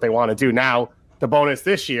exactly what they want to do. Now, the bonus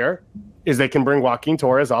this year is they can bring Joaquin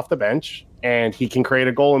Torres off the bench, and he can create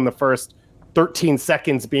a goal in the first 13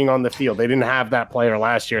 seconds being on the field. They didn't have that player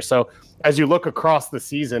last year. So as you look across the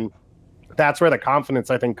season, that's where the confidence,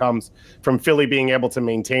 I think, comes from Philly being able to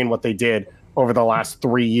maintain what they did over the last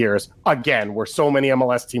 3 years. Again, where so many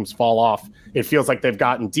MLS teams fall off, it feels like they've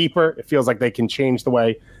gotten deeper. It feels like they can change the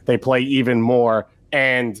way they play even more.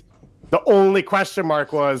 And the only question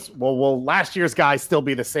mark was, well, will last year's guys still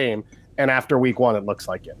be the same? And after week one, it looks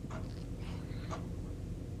like it.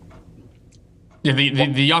 Yeah,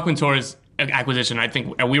 the Joaquin Torres acquisition, I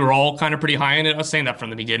think we were all kind of pretty high in it. I was saying that from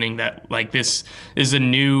the beginning, that like this is a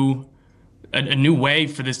new way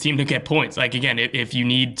for this team to get points. Like, again, if you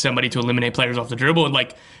need somebody to eliminate players off the dribble,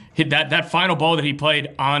 like hit that final ball that he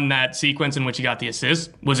played on that sequence in which he got the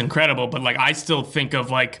assist was incredible. But like, I still think of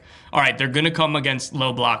like, all right, they're going to come against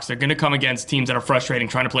low blocks. They're going to come against teams that are frustrating,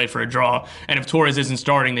 trying to play for a draw. And if Torres isn't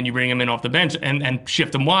starting, then you bring him in off the bench and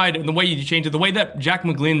shift him wide. And the way you change it, the way that Jack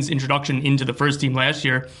McGlynn's introduction into the first team last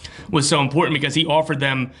year was so important because he offered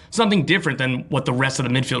them something different than what the rest of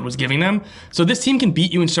the midfield was giving them. So this team can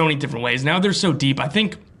beat you in so many different ways. Now they're so deep. I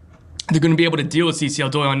think they're going to be able to deal with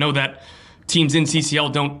CCL. Doyle, I know that teams in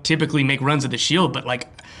CCL don't typically make runs at the Shield, but like,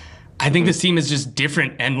 I think this team is just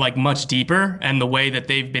different and like much deeper, and the way that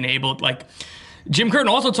they've been able, like Jim Curtin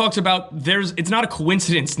also talks about, it's not a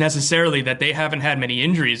coincidence necessarily that they haven't had many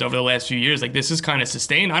injuries over the last few years. Like, this is kind of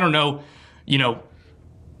sustained. I don't know,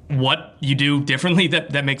 what you do differently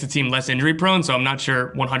that makes the team less injury prone. So I'm not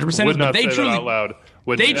sure 100%. Would not say that out loud.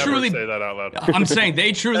 Would never say that out loud. I'm saying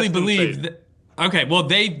they truly believe that. Okay, well,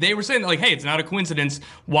 they were saying that, like, hey, it's not a coincidence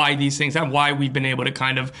why these things happen, why we've been able to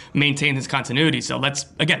kind of maintain this continuity. So let's,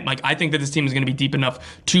 again, like, I think that this team is going to be deep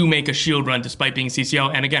enough to make a Shield run despite being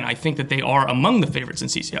CCL. And again, I think that they are among the favorites in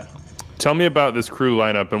CCL. Tell me about this crew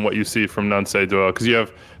lineup and what you see from Nance Doyle, because you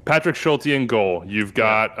have Patrick Schulte in goal. You've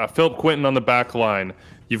got Philip Quinton on the back line.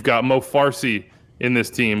 You've got Mo Farsi in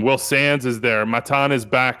this team. Will Sands is there. Matan is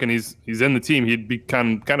back, and he's in the team. He'd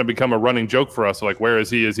kind of become a running joke for us. So, like, where is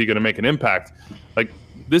he? Is he going to make an impact? Like,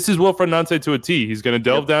 this is Wilfred Nance to a T. He's going to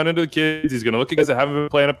delve down into the kids. He's going to look at guys that haven't been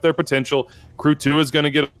playing up their potential. Crew 2 is going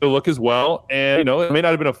to get a look as well. And, it may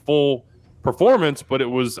not have been a full performance, but it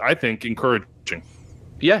was, I think, encouraging.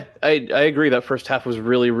 Yeah, I agree. That first half was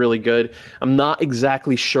really, really good. I'm not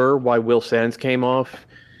exactly sure why Will Sands came off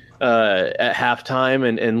at halftime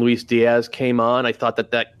and Luis Diaz came on. I thought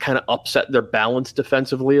that kind of upset their balance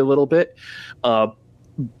defensively a little bit. But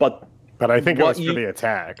I think it was for the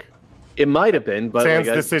attack. It might have been, but Sands'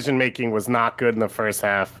 decision-making was not good in the first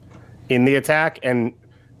half in the attack. And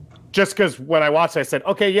just because when I watched it, I said,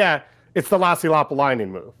 okay, yeah, it's the Lassi Lapalainen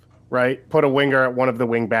move, right? Put a winger at one of the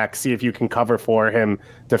wing backs, see if you can cover for him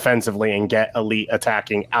defensively and get elite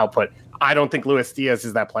attacking output. I don't think Luis Diaz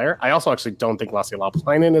is that player. I also actually don't think Lassi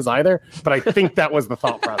Lappalainen is either, but I think that was the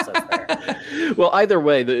thought process there. Well, either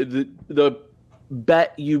way, the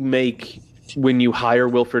bet you make when you hire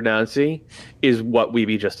Wilfried Nancy is what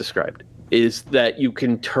Weeby just described, is that you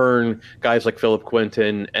can turn guys like Philip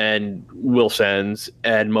Quinton and Will Sens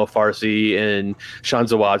and Mo Farsi and Sean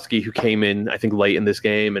Zawadzki, who came in, I think, late in this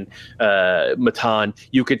game, and Matan,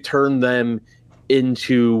 you could turn them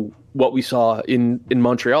into what we saw in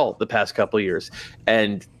Montreal the past couple of years.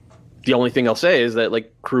 And the only thing I'll say is that,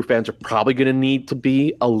 like, Crew fans are probably going to need to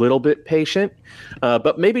be a little bit patient,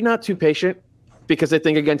 but maybe not too patient, because I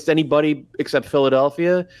think against anybody except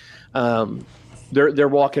Philadelphia, they're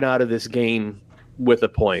walking out of this game with a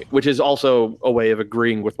point, which is also a way of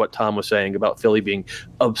agreeing with what Tom was saying about Philly being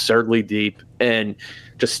absurdly deep and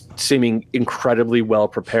just seeming incredibly well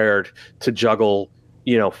prepared to juggle,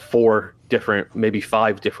 4 different, maybe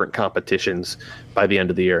 5 different competitions by the end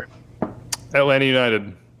of the year. Atlanta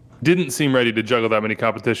United didn't seem ready to juggle that many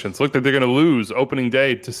competitions. Looked like they're going to lose opening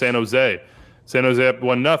day to San Jose. San Jose up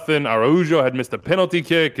 1-0. Araujo had missed a penalty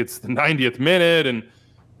kick. It's the 90th minute, and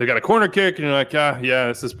they got a corner kick, and you're like, yeah,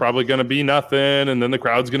 this is probably going to be nothing, and then the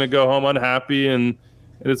crowd's going to go home unhappy, and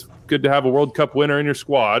it's good to have a World Cup winner in your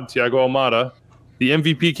squad, Thiago Almada. The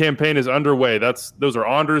MVP campaign is underway. Those are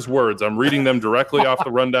Anders' words. I'm reading them directly off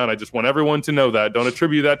the rundown. I just want everyone to know that. Don't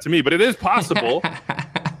attribute that to me, but it is possible.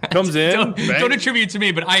 Comes in. Don't attribute it to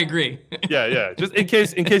me, but I agree. Yeah. Just in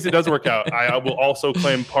case it does work out, I will also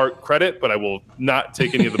claim part credit, but I will not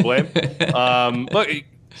take any of the blame. Look,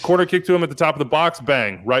 corner kick to him at the top of the box.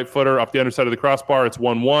 Bang. Right footer off the underside of the crossbar. It's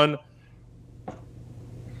 1-1.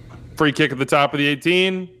 Free kick at the top of the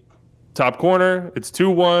 18. Top corner. It's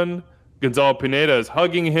 2-1. Gonzalo Pineda is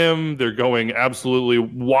hugging him. They're going absolutely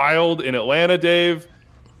wild in Atlanta, Dave.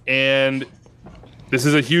 And this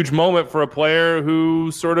is a huge moment for a player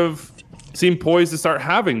who sort of seemed poised to start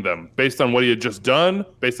having them based on what he had just done,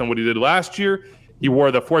 based on what he did last year. He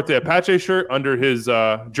wore the Fuerte Apache shirt under his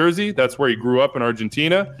jersey. That's where he grew up in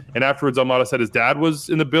Argentina. And afterwards, Almada said his dad was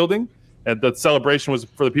in the building. And the celebration was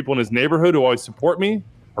for the people in his neighborhood who always support me.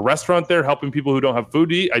 A restaurant there helping people who don't have food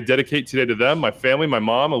to eat. I dedicate today to them, my family, my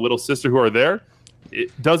mom, a little sister who are there. It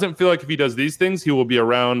doesn't feel like if he does these things, he will be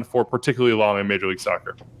around for particularly long in Major League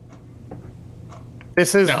Soccer.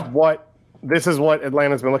 This is what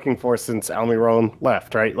Atlanta's been looking for since Almiron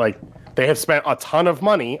left, right? Like, they have spent a ton of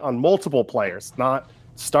money on multiple players, not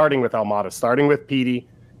starting with Almada, starting with Petey,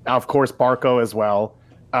 of course Barco as well.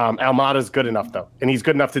 Almada's good enough, though, and he's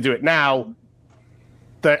good enough to do it now.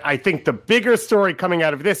 I think the bigger story coming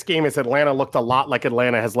out of this game is Atlanta looked a lot like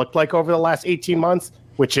Atlanta has looked like over the last 18 months,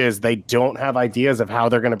 which is they don't have ideas of how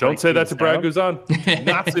they're going to break. Don't say that to Brad Guzan.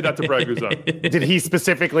 Not say that to Brad Guzan. Did he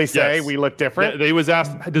specifically say we look different? They was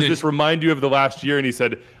asked, does this remind you of the last year? And he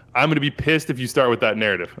said, I'm going to be pissed if you start with that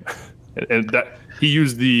narrative. And that he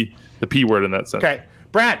used the P word in that sense. Okay.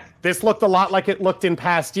 Brad, this looked a lot like it looked in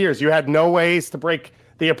past years. You had no ways to break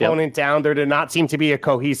the opponent down. There did not seem to be a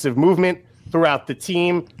cohesive movement throughout the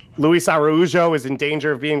team. Luis Araujo is in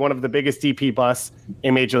danger of being one of the biggest DP busts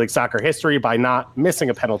in Major League Soccer history by not missing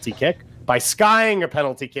a penalty kick, by skying a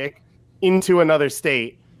penalty kick into another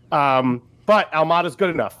state. But Almada's good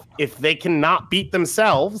enough. If they cannot beat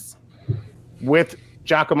themselves with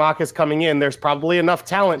Giacomakis coming in, there's probably enough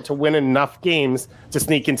talent to win enough games to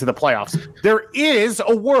sneak into the playoffs. There is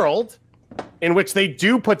a world in which they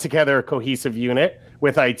do put together a cohesive unit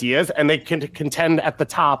with ideas and they can contend at the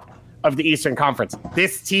top of the Eastern Conference.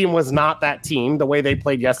 This team was not that team. The way they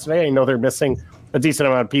played yesterday, I know they're missing a decent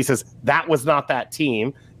amount of pieces. That was not that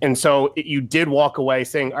team. And so you did walk away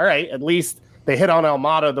saying, all right, at least they hit on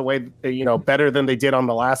Almada the way, better than they did on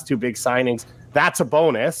the last 2 big signings. That's a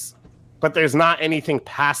bonus, but there's not anything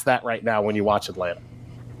past that right now when you watch Atlanta.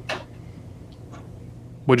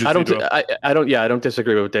 I don't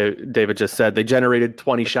disagree with what David just said. They generated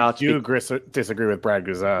 20 shots. You disagree with Brad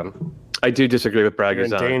Guzan. I do disagree with Brad You're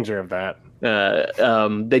Guzan. in danger of that.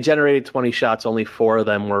 They generated 20 shots. Only 4 of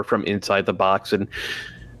them were from inside the box. And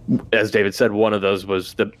as David said, one of those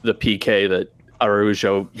was the PK that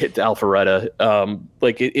Araujo hit to Alpharetta.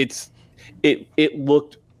 It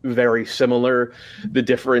looked very similar. The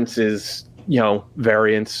difference is,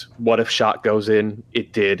 variance. What if shot goes in?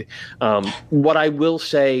 It did. What I will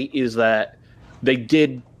say is that they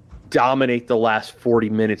did dominate the last 40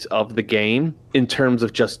 minutes of the game in terms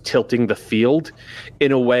of just tilting the field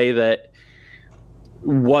in a way that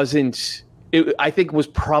I think was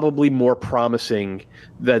probably more promising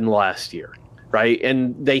than last year, right?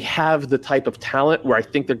 And they have the type of talent where I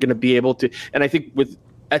think they're going to be able to, and I think with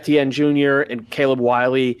Etienne Jr. and Caleb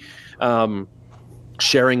Wiley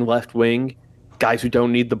sharing left wing, guys who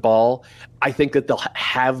don't need the ball. I think that they'll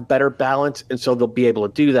have better balance, and so they'll be able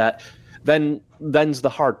to do that. Then's the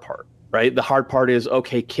hard part, right? The hard part is,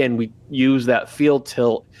 okay, can we use that field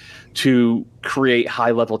tilt to create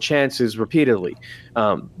high-level chances repeatedly?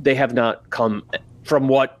 They have not come from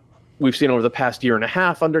what we've seen over the past year and a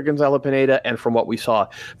half under Gonzalo Pineda, and from what we saw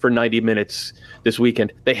for 90 minutes this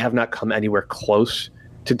weekend. They have not come anywhere close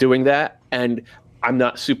to doing that, and I'm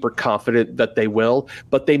not super confident that they will,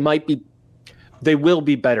 but they will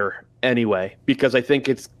be better anyway, because I think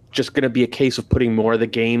it's just going to be a case of putting more of the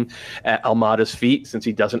game at Almada's feet, since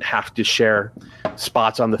he doesn't have to share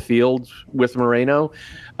spots on the field with Moreno,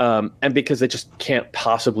 and because they just can't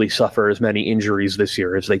possibly suffer as many injuries this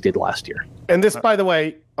year as they did last year. And this, by the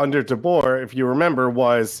way, under De Boer, if you remember,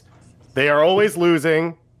 was they are always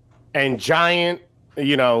losing and Giant,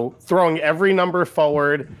 throwing every number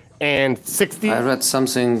forward and 60. I read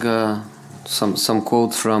something, some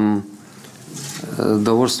quote from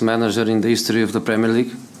the worst manager in the history of the Premier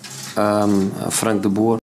League, Frank De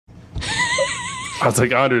Boer. I was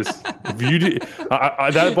like, Anders, if you do,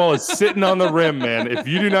 that ball is sitting on the rim, man. If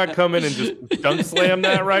you do not come in and just dunk slam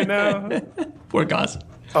that right now. Poor guys.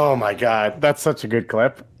 Oh, my God. That's such a good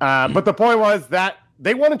clip. But the point was that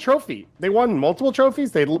they won a trophy. They won multiple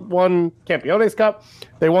trophies. They won Campeones Cup.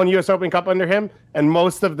 They won U.S. Open Cup under him. And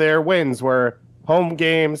most of their wins were home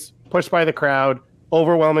games, pushed by the crowd,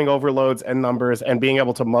 overwhelming overloads and numbers, and being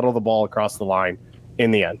able to muddle the ball across the line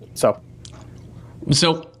in the end. So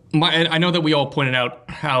I know that we all pointed out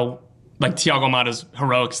how, like, Thiago Almada's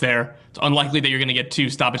heroics there. It's unlikely that you're going to get 2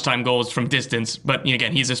 stoppage time goals from distance, but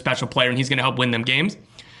again, he's a special player and he's going to help win them games.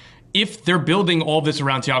 If they're building all this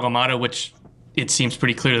around Thiago Almada, which it seems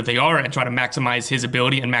pretty clear that they are, and try to maximize his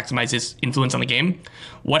ability and maximize his influence on the game,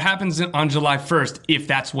 what happens on July 1st if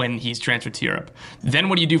that's when he's transferred to Europe? Then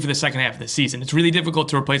what do you do for the second half of the season? It's really difficult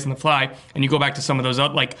to replace on the fly, and you go back to some of those,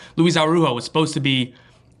 like Luis Araujo was supposed to be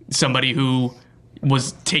somebody who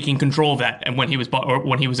was taking control of that, and when he was bought, or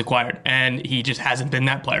when he was acquired, and he just hasn't been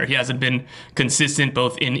that player. He hasn't been consistent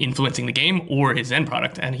both in influencing the game or his end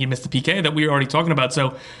product, and he missed the PK that we were already talking about.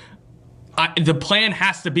 So the plan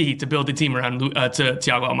has to be to build a team around to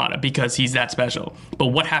Thiago Almada, because he's that special. But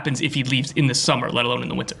what happens if he leaves in the summer, let alone in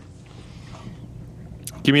the winter?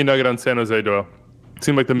 Give me a nugget on San Jose, Doyle.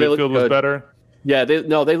 Seemed like the midfield was better. Yeah,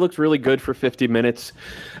 they looked really good for 50 minutes.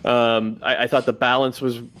 I thought the balance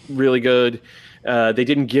was really good. They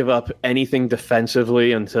didn't give up anything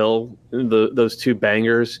defensively until those 2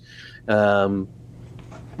 bangers.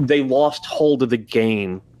 They lost hold of the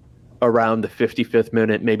game around the 55th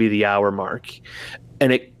minute, maybe the hour mark.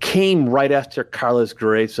 And it came right after Carlos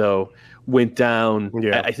Gruezo went down,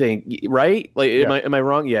 I think, right? Like, am I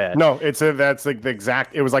wrong? Yeah. No, that's like the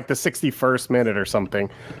exact, it was like the 61st minute or something.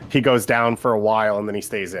 He goes down for a while and then he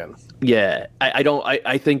stays in. Yeah.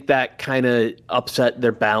 I think that kind of upset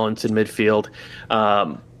their balance in midfield.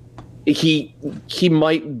 He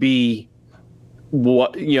might be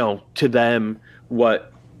what, to them, what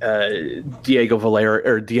Diego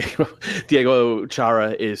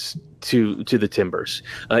Chara is to the Timbers.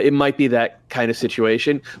 It might be that kind of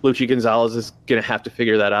situation. Luchi Gonzalez is going to have to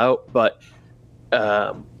figure that out, but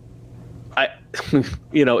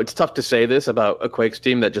it's tough to say this about a Quakes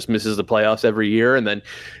team that just misses the playoffs every year and then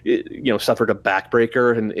suffered a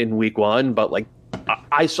backbreaker in week 1. But like,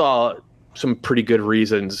 I saw some pretty good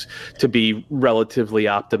reasons to be relatively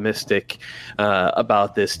optimistic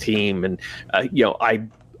about this team, and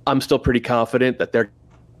I'm still pretty confident that they're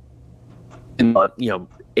in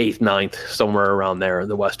 8th, 9th, somewhere around there in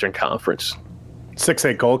the Western Conference.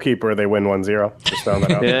 6'8" goalkeeper, they win 1-0. Just found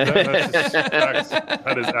that out.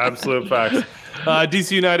 That is absolute facts.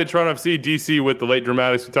 DC United, Toronto FC, DC with the late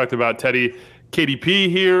dramatics. We talked about Teddy KDP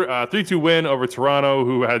here. 3-2 win over Toronto,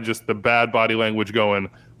 who had just the bad body language going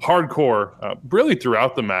hardcore really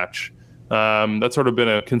throughout the match. That's sort of been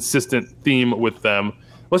a consistent theme with them.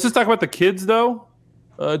 Let's just talk about the kids, though.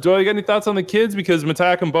 Doyle, you got any thoughts on the kids? Because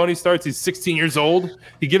Mattia Camboni starts, he's 16 years old.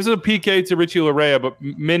 He gives it a PK to Richie Larea, but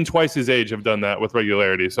men twice his age have done that with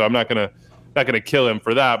regularity. So I'm not gonna kill him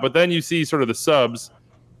for that. But then you see sort of the subs,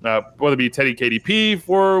 whether it be Teddy KDP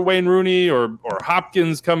for Wayne Rooney or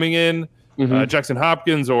Hopkins coming in, Jackson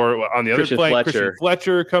Hopkins, or on the other flank, Christian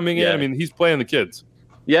Fletcher coming in. I mean, he's playing the kids.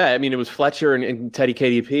 Yeah, I mean, it was Fletcher and Teddy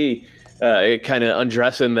KDP kind of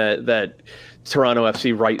undressing that Toronto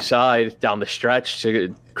FC right side down the stretch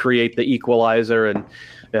to create the equalizer and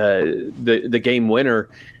the game winner.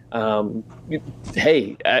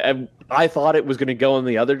 Hey, I thought it was going to go in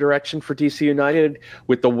the other direction for DC United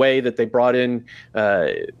with the way that they brought in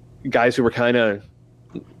guys who were kind of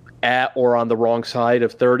at or on the wrong side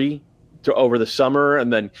of 30 over the summer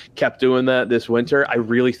and then kept doing that this winter. I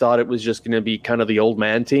really thought it was just going to be kind of the old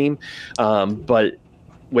man team. But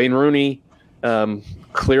Wayne Rooney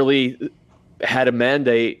clearly had a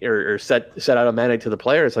mandate or set out a mandate to the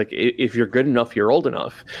players. Like, if you're good enough, you're old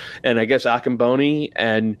enough. And I guess Akamboni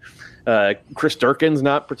and Chris Durkin's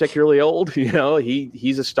not particularly old.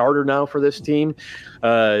 He's a starter now for this team.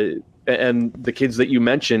 And the kids that you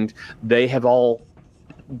mentioned, they have all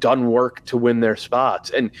done work to win their spots.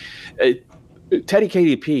 And Teddy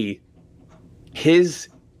KDP, his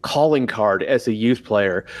calling card as a youth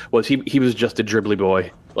player was he was just a dribbly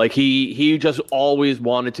boy. Like he just always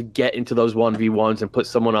wanted to get into those 1v1s and put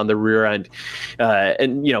someone on the rear end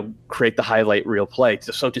and create the highlight reel play.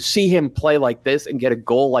 So to see him play like this and get a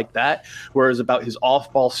goal like that, whereas about his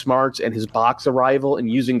off-ball smarts and his box arrival and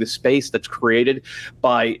using the space that's created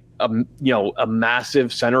by a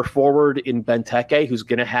massive center forward in Benteke who's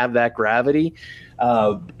going to have that gravity,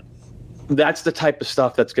 that's the type of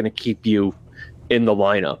stuff that's going to keep you in the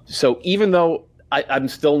lineup. So even though I'm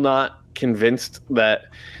still not convinced that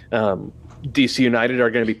DC United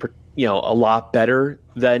are going to be, a lot better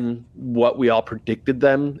than what we all predicted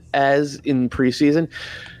them as in preseason,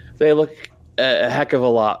 they look a heck of a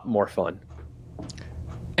lot more fun.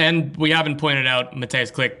 And we haven't pointed out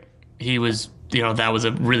Matthijs Klick. He was, that was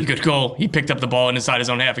a really good goal. He picked up the ball inside his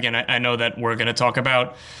own half. Again, I know that we're going to talk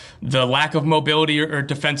about the lack of mobility or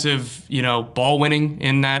defensive, ball winning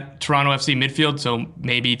in that Toronto FC midfield. So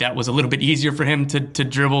maybe that was a little bit easier for him to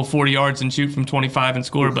dribble 40 yards and shoot from 25 and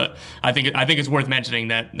score. But I think it's worth mentioning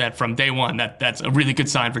that from day one, that's a really good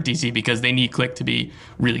sign for DC because they need Klick to be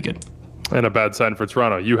really good. And a bad sign for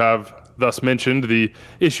Toronto. You have thus mentioned the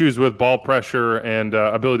issues with ball pressure and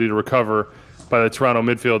ability to recover by the Toronto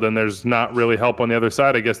midfield, and there's not really help on the other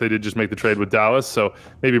side. I guess they did just make the trade with Dallas, so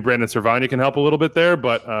maybe Brandon Servania can help a little bit there,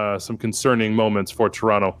 but some concerning moments for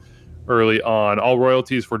Toronto early on. All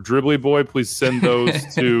royalties for Dribbly Boy, please send those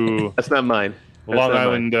to That's not mine. Long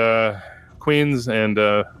Island Queens and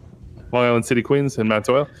Long Island City Queens and Matt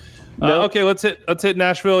Doyle. No. Okay, let's hit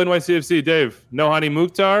Nashville NYCFC. Dave, no Hani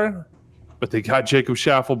Mukhtar, but they got Jacob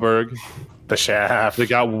Schaffelberg. The Shaft. They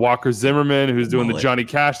got Walker Zimmerman, who's doing the Johnny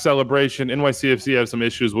Cash celebration. NYCFC have some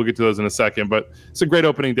issues. We'll get to those in a second, but it's a great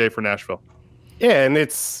opening day for Nashville. Yeah, and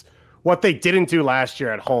it's what they didn't do last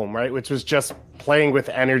year at home, right? Which was just playing with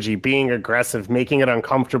energy, being aggressive, making it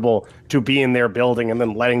uncomfortable to be in their building and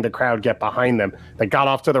then letting the crowd get behind them. They got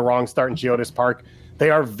off to the wrong start in Geodis Park. They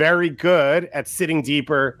are very good at sitting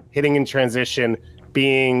deeper, hitting in transition,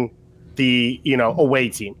 being the, away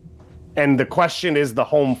team. And the question is the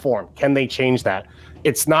home form. Can they change that?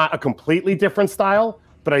 It's not a completely different style,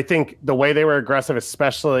 but I think the way they were aggressive,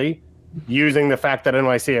 especially using the fact that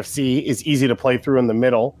NYCFC is easy to play through in the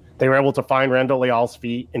middle, they were able to find Randall Leal's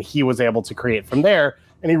feet, and he was able to create from there.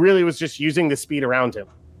 And he really was just using the speed around him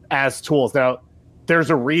as tools. Now, there's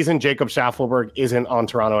a reason Jacob Schaffelberg isn't on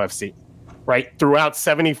Toronto FC, right? Throughout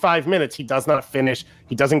 75 minutes, he does not finish.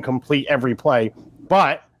 He doesn't complete every play.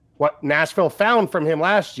 But what Nashville found from him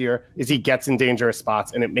last year is he gets in dangerous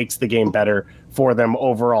spots, and it makes the game better for them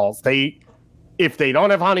overall. If they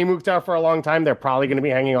don't have Hani Mukhtar for a long time, they're probably going to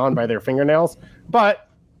be hanging on by their fingernails. But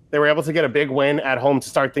they were able to get a big win at home to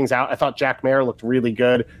start things out. I thought Jack Mayer looked really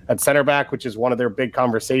good at center back, which is one of their big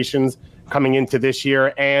conversations coming into this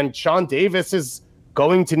year. And Sean Davis is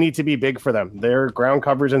going to need to be big for them. Their ground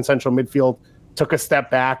coverage in central midfield took a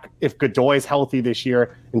step back. If Godoy is healthy this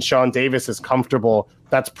year and Sean Davis is comfortable,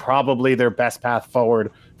 that's probably their best path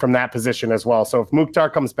forward from that position as well. So if Mukhtar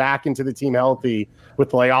comes back into the team healthy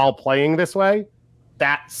with Leal playing this way,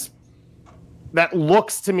 that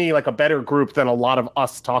looks to me like a better group than a lot of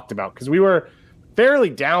us talked about, because we were fairly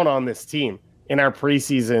down on this team in our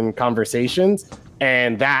preseason conversations,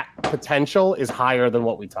 and that potential is higher than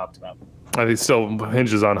what we talked about. I think still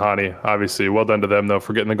hinges on Hani, obviously. Well done to them, though,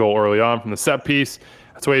 for getting the goal early on from the set piece.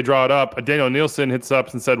 That's the way you draw it up. Daniel Nielsen hits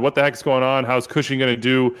up and said, what the heck's going on? How's Cushing going to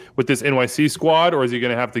do with this NYC squad? Or is he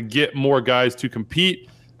going to have to get more guys to compete?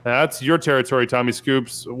 That's your territory, Tommy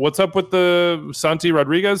Scoops. What's up with the Santi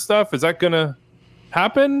Rodriguez stuff? Is that going to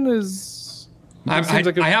happen? I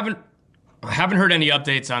haven't heard any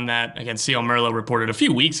updates on that. Again, C.O. Merlo reported a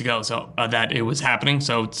few weeks ago that it was happening,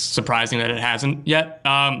 so it's surprising that it hasn't yet.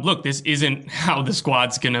 Look, this isn't how the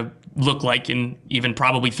squad's going to look like in even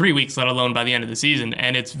probably 3 weeks, let alone by the end of the season,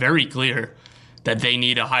 and it's very clear that they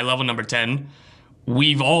need a high-level number 10.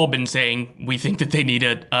 We've all been saying we think that they need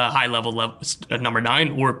a high-level number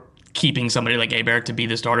 9, or keeping somebody like Hebert to be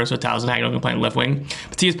the starter, so Towson Hagel can play on left wing.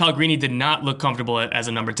 Matias Pellegrini did not look comfortable as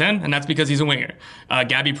a number 10, and that's because he's a winger.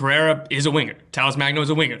 Gabby Pereira is a winger. Talos Magno is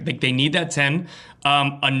a winger. They need that 10.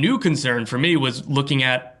 A new concern for me was looking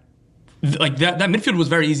at like that midfield was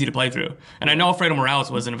very easy to play through. And I know Alfredo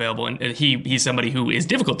Morales wasn't available, and he's somebody who is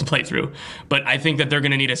difficult to play through. But I think that they're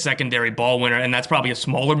going to need a secondary ball winner, and that's probably a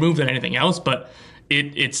smaller move than anything else. But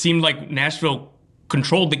it seemed like Nashville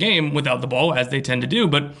controlled the game without the ball, as they tend to do.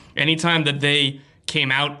 But anytime that they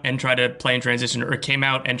came out and tried to play in transition or came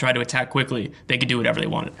out and tried to attack quickly, they could do whatever they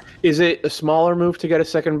wanted. Is it a smaller move to get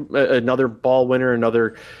another ball winner,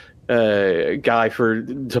 another guy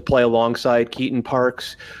to play alongside Keaton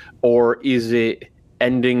Parks? Or is it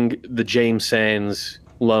ending the James Sands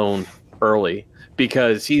loan early?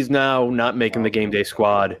 Because he's now not making the game day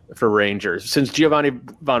squad for Rangers. Since Giovanni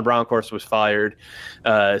von Bronckhorst was fired,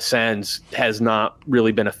 Sands has not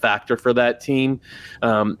really been a factor for that team.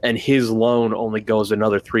 And his loan only goes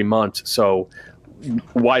another 3 months. So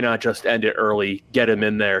why not just end it early, get him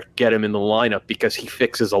in there, get him in the lineup, because he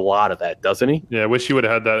fixes a lot of that, doesn't he? Yeah, I wish you would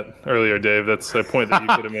have had that earlier, Dave. That's a point that you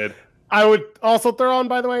could have made. I would also throw on,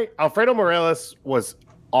 by the way, Alfredo Morales was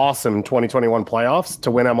awesome 2021 playoffs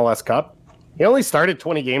to win MLS Cup. He only started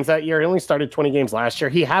 20 games that year. He only started 20 games last year.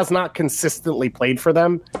 He has not consistently played for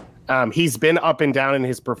them. He's been up and down in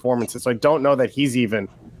his performances, so I don't know that he's even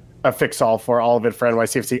a fix-all for all of it for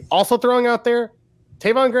NYCFC. Also throwing out there,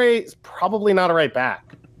 Tavon Gray is probably not a right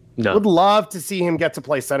back. No. Would love to see him get to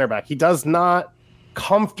play center back. He does not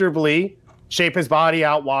comfortably shape his body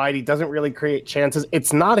out wide. He doesn't really create chances.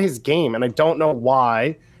 It's not his game, and I don't know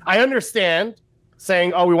why. I understand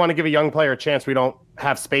saying, we want to give a young player a chance. We don't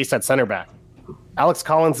have space at center back. Alex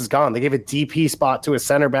Collins is gone. They gave a DP spot to a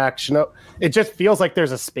center back. It just feels like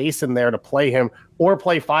there's a space in there to play him or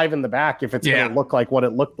play 5 in the back if it's going to look like what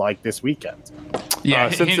it looked like this weekend. Yeah,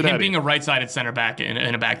 him being a right-sided center back in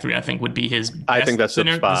a back three, I think, would be his best I think that's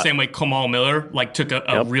center. the spot. The same way Kamal Miller took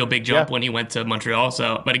a real big jump when he went to Montreal.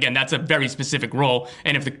 So, but again, that's a very specific role.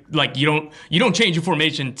 And if you don't change your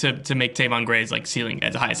formation to make Tavon Gray's ceiling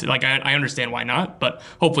as high as I understand why not, but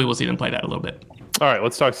hopefully we'll see them play that a little bit. All right,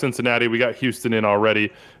 let's talk Cincinnati. We got Houston in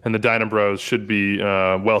already, and the Dynambros should be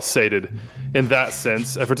well sated in that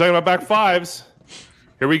sense. If we're talking about back fives,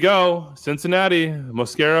 here we go. Cincinnati,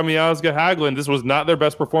 Mosquera, Miazga, Hagelin. This was not their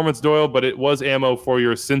best performance, Doyle, but it was ammo for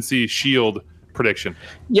your Cincy Shield prediction.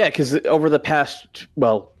 Yeah, because over the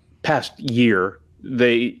past year,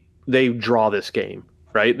 they draw this game,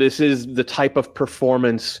 right? This is the type of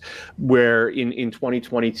performance where in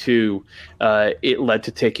 2022, it led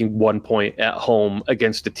to taking 1 point at home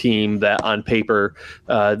against a team that on paper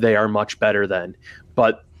they are much better than.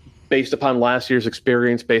 But based upon last year's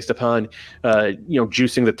experience, based upon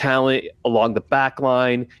juicing the talent along the back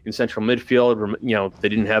line in central midfield, they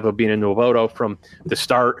didn't have Obina Nwobodo from the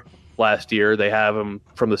start last year. They have him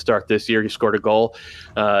from the start this year. He scored a goal.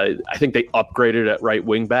 I think they upgraded at right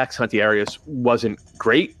wing back. Santi Arias wasn't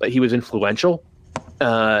great, but he was influential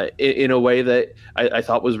in a way that I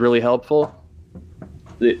thought was really helpful.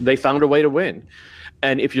 They found a way to win.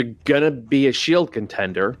 And if you're going to be a Shield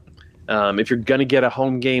contender, if you're going to get a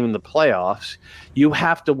home game in the playoffs, you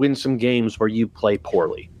have to win some games where you play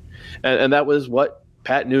poorly. And that was what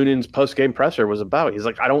Pat Noonan's post-game presser was about. He's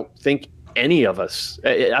like, I don't think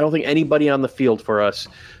anybody on the field for us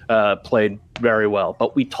played very well.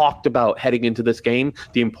 But we talked about heading into this game,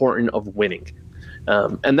 the importance of winning.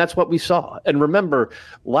 And that's what we saw. And remember,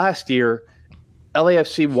 last year,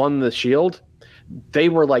 LAFC won the Shield. They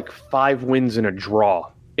were 5 wins and a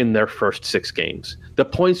draw in their first 6 games. The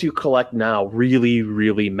points you collect now really,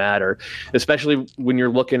 really matter, especially when you're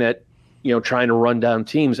looking at trying to run down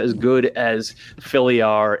teams as good as Philly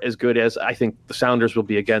are, as good as I think the Sounders will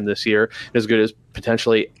be again this year, as good as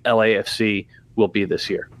potentially LAFC will be this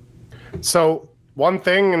year. So one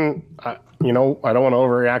thing, and I don't want to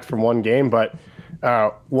overreact from one game, but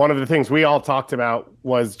one of the things we all talked about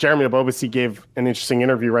was Jeremy Abobasi gave an interesting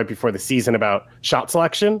interview right before the season about shot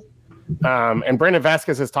selection. And Brandon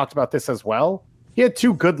Vasquez has talked about this as well. He had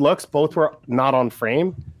 2 good looks. Both were not on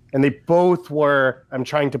frame. And they both were, I'm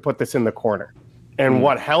trying to put this in the corner. And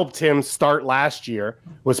what helped him start last year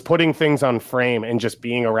was putting things on frame and just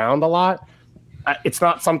being around a lot. It's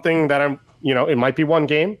not something that it might be one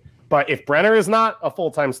game. But if Brenner is not a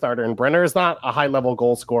full-time starter and Brenner is not a high-level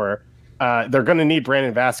goal scorer, they're going to need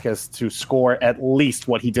Brandon Vasquez to score at least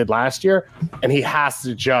what he did last year. And he has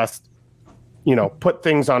to just put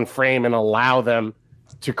things on frame and allow them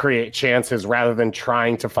to create chances rather than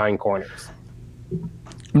trying to find corners.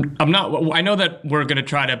 I know that we're going to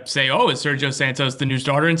try to say, is Sergio Santos the new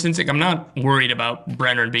starter in Cincy? I'm not worried about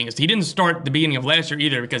Brenner being he didn't start the beginning of last year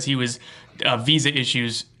either because he was visa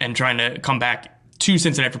issues and trying to come back to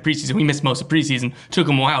Cincinnati for preseason. We missed most of preseason. Took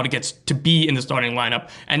him a while to be in the starting lineup,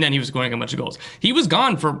 and then he was scoring a bunch of goals. He was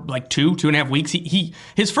gone for 2.5 weeks.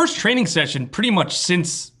 His first training session pretty much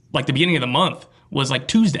since like the beginning of the month was like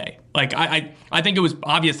Tuesday. Like I think it was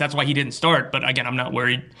obvious that's why he didn't start. But again, I'm not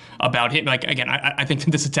worried about him. Like again, I think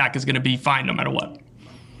that this attack is going to be fine no matter what.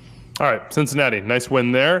 All right, Cincinnati, nice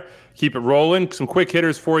win there. Keep it rolling. Some quick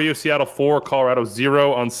hitters for you. Seattle 4, Colorado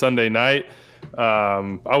 0 on Sunday night.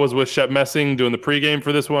 I was with Shep Messing doing the pregame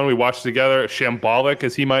for this one. We watched together. Shambolic,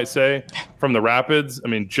 as he might say, from the Rapids. I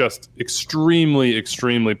mean, just extremely,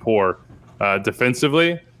 extremely poor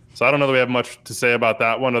defensively. So I don't know that we have much to say about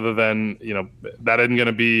that one other than, that isn't going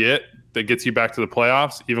to be it that gets you back to the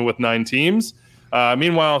playoffs, even with 9 teams.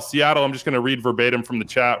 Meanwhile, Seattle, I'm just going to read verbatim from the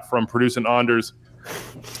chat from Producing Anders.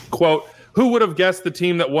 Quote, who would have guessed the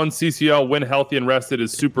team that won CCL when healthy and rested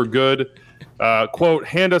is super good? Quote,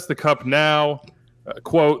 hand us the cup now.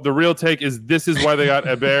 Quote, the real take is this is why they got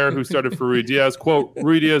Hebert, who started for Rui Diaz. Quote,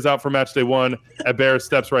 Rui Diaz out for match day 1. Hebert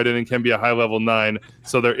steps right in and can be a high-level 9,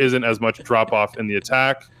 so there isn't as much drop-off in the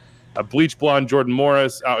attack. Bleach blonde Jordan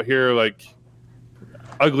Morris out here, like,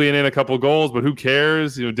 uglying in a couple goals, but who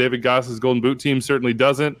cares? David Goss's Golden Boot team certainly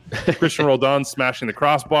doesn't. Christian Roldan smashing the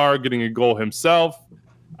crossbar, getting a goal himself.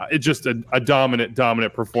 It's just a dominant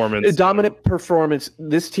performance. A dominant performance.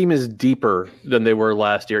 This team is deeper than they were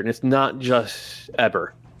last year, and it's not just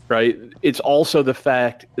Eber, right? It's also the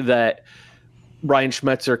fact that Ryan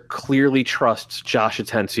Schmetzer clearly trusts Josh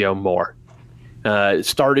Atencio more.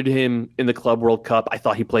 Started him in the Club World Cup. I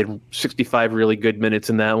thought he played 65 really good minutes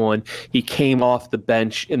in that one. He came off the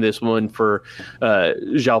bench in this one for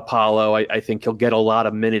João Paulo. I think he'll get a lot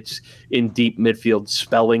of minutes in deep midfield,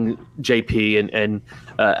 spelling JP and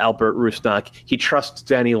Albert Rusnak. He trusts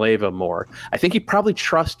Danny Leyva more. I think he probably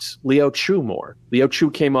trusts Leo Chu more. Leo Chu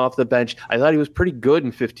came off the bench. I thought he was pretty good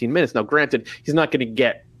in 15 minutes. Now, granted, he's not going to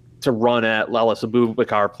get to run at Lalas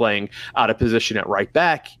Abubakar playing out of position at right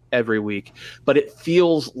back every week, but it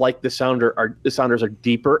feels like the Sounders are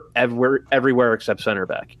deeper everywhere except center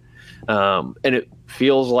back. And it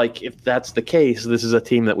feels like if that's the case, this is a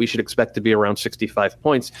team that we should expect to be around 65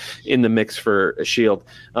 points in the mix for a Shield.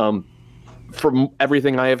 From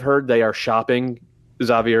everything I have heard, they are shopping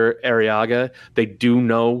Xavier Arriaga. They do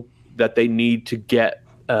know that they need to get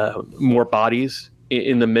more bodies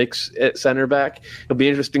in the mix at center back. It'll be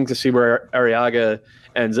interesting to see where Arriaga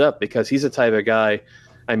ends up because he's the type of guy.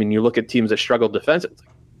 I mean, you look at teams that struggle defensively.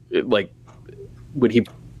 Like, would he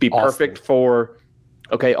be perfect for?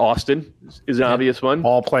 Okay, Austin is an obvious one.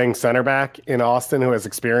 All playing center back in Austin, who has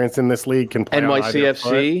experience in this league, can play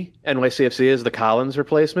NYCFC. NYCFC is the Collins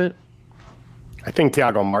replacement. I think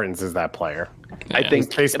Thiago Martins is that player. Yeah. I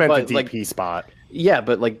think they spent the DP spot. Yeah,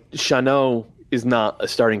 but like Chanot is not a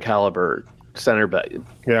starting caliber center back.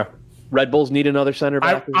 Yeah. Red Bulls need another center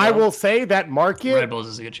back. I will say that market Red Bulls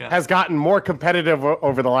is a good shot. Has gotten more competitive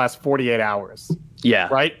over the last 48 hours. Yeah.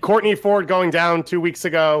 Right? Courtney Ford going down 2 weeks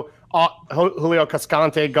ago. Julio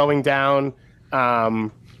Cascante going down.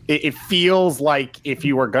 It feels like if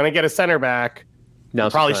you were going to get a center back, you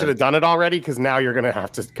probably should have done it already because now you're going to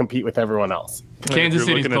have to compete with everyone else. Kansas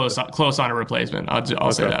City's close on a replacement.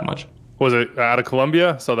 I'll say that much. Was it out of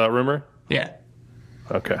Colombia? Saw that rumor? Yeah.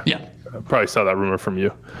 Okay. Yeah. I probably saw that rumor from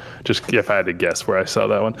you. Just if I had to guess where I saw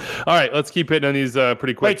that one. All right, let's keep hitting on these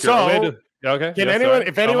pretty quick. Wait, so okay. Can anyone,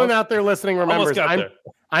 if anyone out there listening remembers,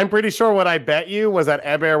 I'm pretty sure what I bet you was that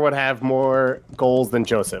Eber would have more goals than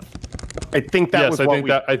Joseph. I think that was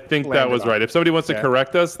I think that was right. If somebody wants to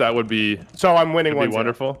correct us, that would be so. I'm winning 1-0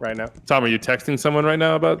 wonderful right now. Tom, are you texting someone right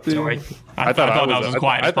now about the? Sorry, I thought that was as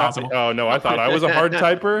quiet as possible. Oh no, I thought I was a hard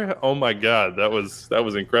typer. Oh my god, that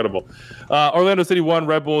was incredible. Orlando City 1,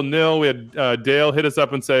 Red Bull 0. We had Dale hit us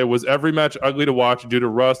up and say, was every match ugly to watch due to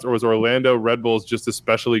rust, or was Orlando Red Bulls just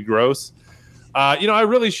especially gross? I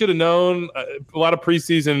really should have known. A lot of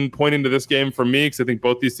preseason pointing to this game for me because I think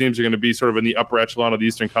both these teams are going to be sort of in the upper echelon of the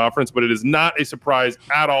Eastern Conference, but it is not a surprise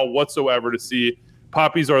at all whatsoever to see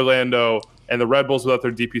Poppies Orlando and the Red Bulls without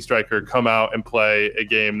their DP striker come out and play a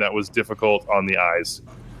game that was difficult on the eyes.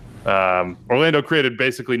 Orlando created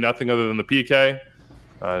basically nothing other than the PK.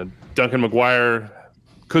 Duncan McGuire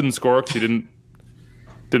couldn't score because he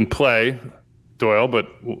didn't play. Doyle, but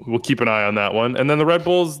we'll keep an eye on that one. And then the Red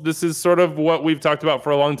Bulls, this is sort of what we've talked about for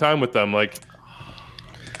a long time with them. Like,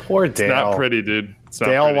 poor Dale. It's not pretty, dude.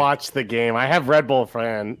 Dale watched the game. I have Red Bull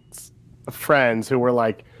friends who were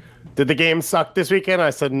like, did the game suck this weekend? I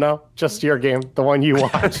said, no, just your game, the one you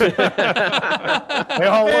watched. They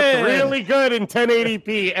all looked really good in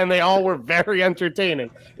 1080p, and they all were very entertaining,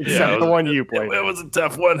 except the one you played. It was a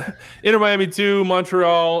tough one. Inter Miami 2,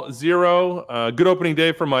 Montreal 0. Good opening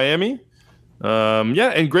day for Miami.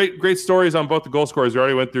 And great stories on both the goal scorers. We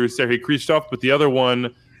already went through Serhii Krzysztof, but the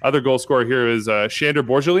other goal scorer here is Shander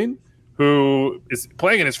Borgelin, who is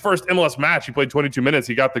playing in his first MLS match. He played 22 minutes.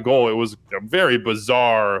 He got the goal. It was a very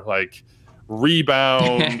bizarre, like,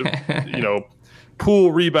 rebound,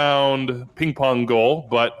 pool rebound, ping pong goal.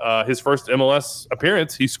 But his first MLS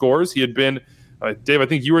appearance, he scores. He had been, Dave, I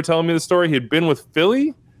think you were telling me the story. He had been with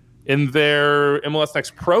Philly in their MLS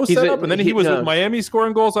Next Pro setup, and then he was with Miami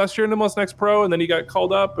scoring goals last year in MLS Next Pro, and then he got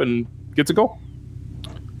called up and gets a goal.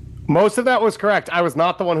 Most of that was correct. I was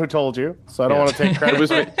not the one who told you, so I don't want to take credit.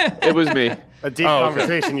 It was me. A deep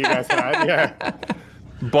conversation you guys had. Yeah.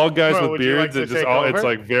 Bald guys with beards, it's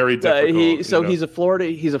like very difficult. He's a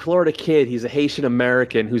Florida kid. He's a Haitian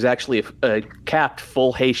American who's actually a capped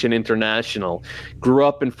full Haitian international. Grew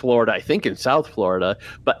up in Florida, I think in South Florida,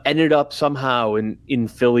 but ended up somehow in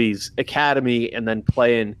Philly's academy and then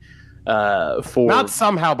playing for. Not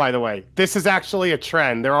somehow, by the way. This is actually a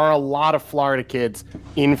trend. There are a lot of Florida kids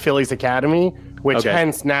in Philly's academy, which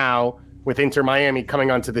hence now, with Inter Miami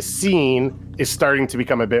coming onto the scene, is starting to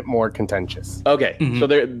become a bit more contentious. Okay, so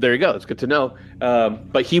there you go. It's good to know.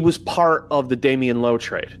 But he was part of the Damian Lowe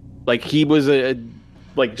trade. Like, he was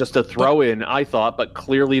just a throw-in, I thought, but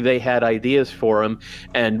clearly they had ideas for him.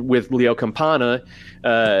 And with Leo Campana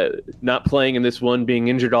not playing in this one, being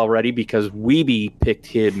injured already because Weeby picked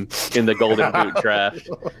him in the Golden Boot draft.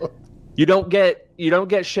 You don't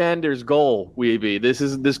get Shander's goal, Weeby.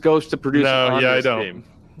 This goes to produce Honors team.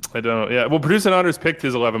 I don't. Yeah. Well, Producer Honors picked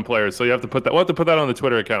his 11 players, so you have to put that. We'll have to put that on the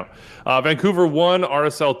Twitter account. Vancouver 1,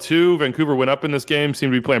 RSL 2. Vancouver went up in this game.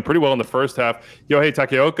 Seemed to be playing pretty well in the first half. Yohei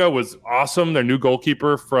Takeoka was awesome. Their new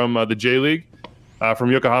goalkeeper from the J League,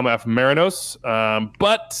 from Yokohama F Marinos.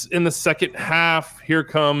 But in the second half, here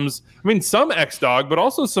comes, some X-Dog, but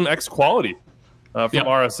also some X-quality from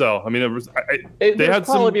RSL. They had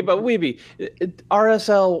quality, some. But Weeby,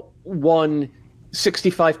 RSL won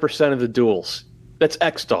 65% of the duels. That's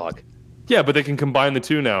X-Dog. Yeah, but they can combine the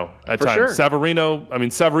two now at times. Sure.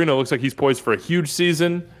 Savarino looks like he's poised for a huge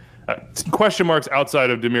season. Question marks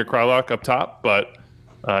outside of Damir Krylak up top, but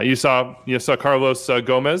you saw Carlos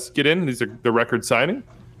Gomez get in. He's the record signing.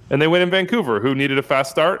 And they win in Vancouver, who needed a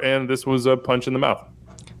fast start, and this was a punch in the mouth.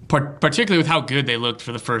 Particularly with how good they looked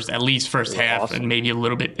for the first half, awesome. And maybe a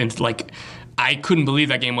little bit into I couldn't believe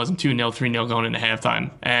that game wasn't 2-0, 3-0 going into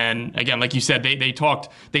halftime. And again, like you said,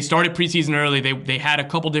 they started preseason early. They had a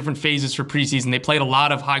couple different phases for preseason. They played a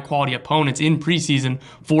lot of high quality opponents in preseason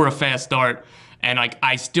for a fast start. And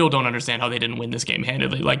I still don't understand how they didn't win this game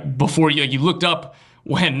handedly. Before you looked up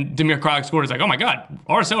when Damir Krylak scored, it's like, oh my God,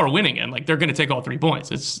 RSL are winning, and they're going to take all 3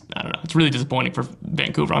 points. I don't know. It's really disappointing for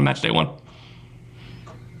Vancouver on match day 1.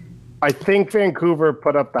 I think Vancouver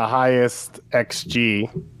put up the highest XG,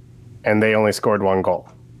 and they only scored 1 goal.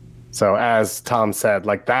 So as Tom said,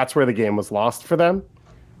 that's where the game was lost for them.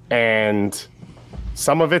 And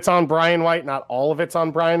some of it's on Brian White, not all of it's on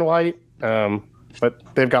Brian White, but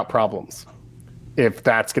they've got problems. If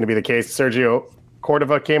that's going to be the case, Sergio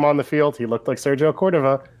Cordova came on the field. He looked like Sergio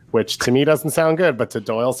Cordova, which to me doesn't sound good, but to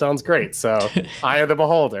Doyle sounds great. So eye of the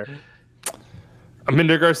beholder.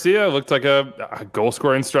 Minder Garcia looked like a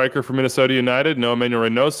goal-scoring striker for Minnesota United. Noah Manuel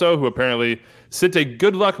Reynoso, who apparently sent a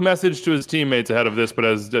good luck message to his teammates ahead of this, but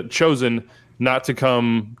has chosen not to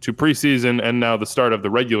come to preseason and now the start of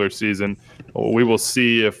the regular season. We will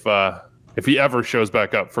see if he ever shows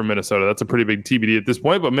back up for Minnesota. That's a pretty big TBD at this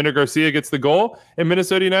point. But Minder Garcia gets the goal, and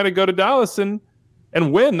Minnesota United go to Dallas and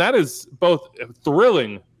win. That is both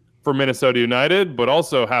thrilling for Minnesota United, but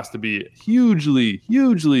also has to be hugely,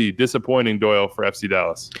 hugely disappointing, Doyle, for FC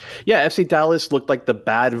Dallas. Yeah, FC Dallas looked like the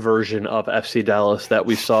bad version of FC Dallas that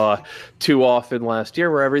we saw too often last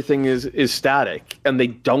year, where everything is static and they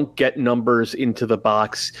don't get numbers into the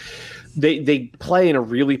box. They play in a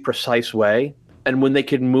really precise way, and when they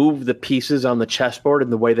can move the pieces on the chessboard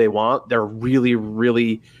in the way they want, they're really,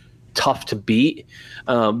 really tough to beat.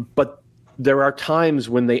 But there are times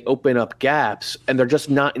when they open up gaps and they're just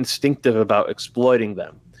not instinctive about exploiting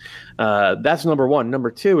them. That's number one. Number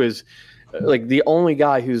two is the only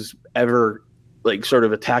guy who's ever sort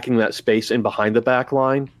of attacking that space in behind the back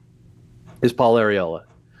line is Paul Arriola.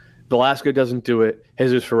 Velasco doesn't do it.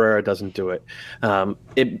 Jesus Ferreira doesn't do it.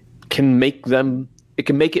 It can make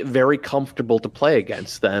it very comfortable to play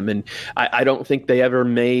against them. And I don't think they ever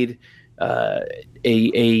made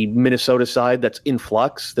a Minnesota side that's in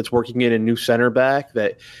flux, that's working in a new center back,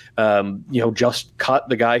 that just cut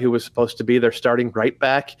the guy who was supposed to be their starting right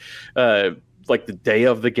back the day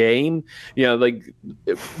of the game. They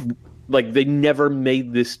never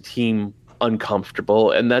made this team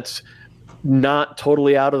uncomfortable, and that's not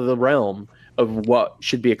totally out of the realm of what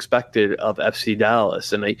should be expected of FC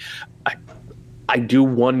Dallas. And I do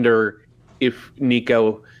wonder if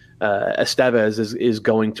Nico Estevez is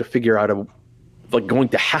going to have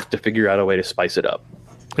to figure out a way to spice it up.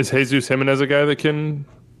 Is Jesus Jimenez a guy that can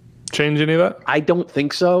change any of that? I don't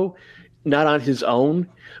think so, not on his own,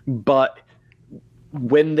 but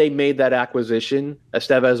when they made that acquisition,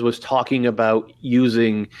 Estevez was talking about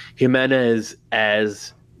using Jimenez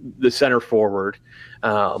as the center forward,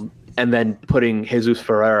 and then putting Jesus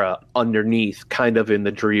Ferreira underneath, kind of in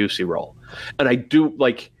the Driussi role. And I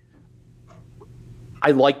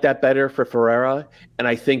like that better for Ferreira, and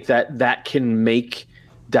I think that can make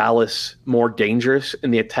Dallas more dangerous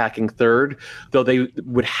in the attacking third, though they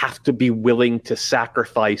would have to be willing to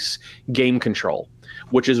sacrifice game control,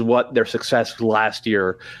 which is what their success last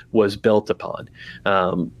year was built upon.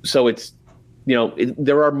 So it's,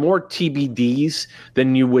 there are more TBDs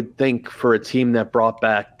than you would think for a team that brought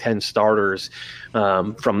back 10 starters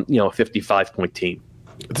from a 55-point team.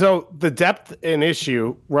 So the depth an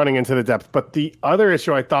issue running into the depth, but the other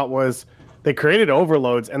issue I thought was they created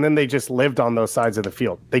overloads and then they just lived on those sides of the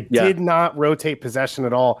field. They did not rotate possession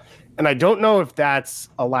at all. And I don't know if that's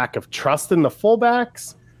a lack of trust in the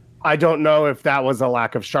fullbacks. I don't know if that was a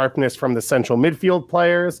lack of sharpness from the central midfield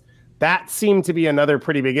players. That seemed to be another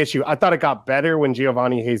pretty big issue. I thought it got better when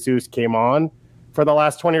Giovanni Jesus came on for the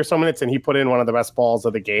last 20 or so minutes, and he put in one of the best balls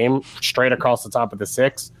of the game straight across the top of the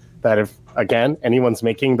six. That if, again, anyone's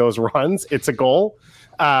making those runs, it's a goal.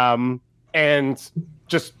 And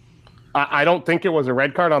just, I don't think it was a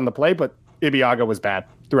red card on the play, but Ibeagha was bad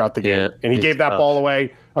throughout the game. And he gave that ball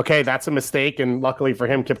away. Okay, that's a mistake. And luckily for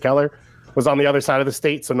him, Kip Keller was on the other side of the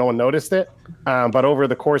state, so no one noticed it. But over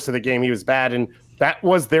the course of the game, he was bad. And that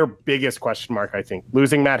was their biggest question mark, I think.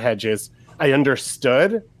 Losing Matt Hedges. I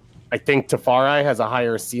understood. I think Tafari has a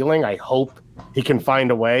higher ceiling. I hope he can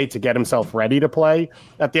find a way to get himself ready to play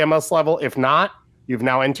at the MLS level. If not, you've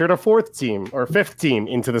now entered a fourth team or fifth team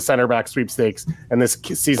into the center back sweepstakes, and this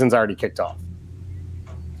season's already kicked off.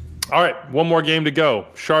 All right, one more game to go.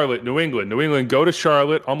 Charlotte, New England. New England go to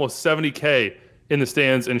Charlotte, almost 70K in the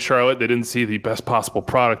stands in Charlotte. They didn't see the best possible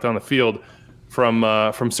product on the field from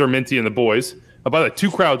Sir Minty and the boys. By the way, 2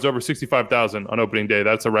 crowds over 65,000 on opening day.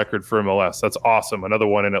 That's a record for MLS. That's awesome. Another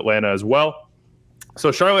one in Atlanta as well.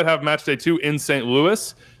 So Charlotte have match day 2 in St.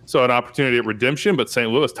 Louis. So an opportunity at redemption, but St.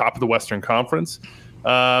 Louis, top of the Western Conference.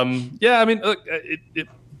 Look,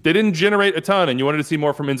 they didn't generate a ton, and you wanted to see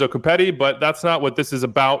more from Enzo Copetti, but that's not what this is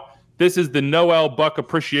about. This is the Noel Buck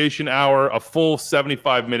Appreciation Hour, a full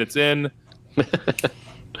 75 minutes in.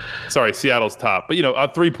 Sorry, Seattle's top.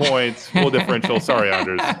 But, 3 points, full differential. Sorry,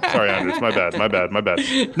 Anders. My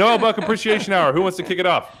bad. Noel Buck Appreciation Hour. Who wants to kick it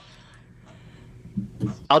off?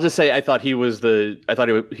 I'll just say I thought he was the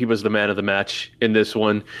man of the match in this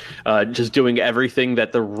one, just doing everything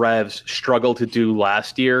that the Revs struggled to do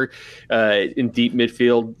last year in deep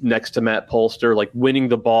midfield next to Matt Polster, like winning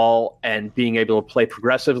the ball and being able to play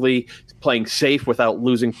progressively, playing safe without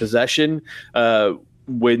losing possession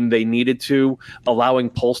when they needed to, allowing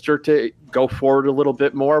Polster to go forward a little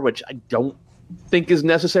bit more, which I don't think is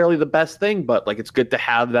necessarily the best thing, but it's good to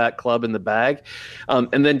have that club in the bag.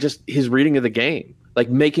 And then just his reading of the game,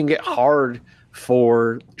 making it hard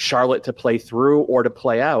for Charlotte to play through or to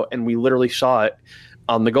play out. And we literally saw it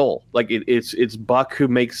on the goal. It's Buck who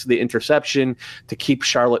makes the interception to keep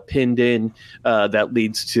Charlotte pinned in. That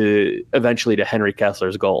leads to eventually to Henry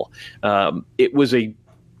Kessler's goal. It was a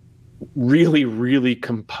really, really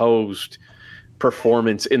composed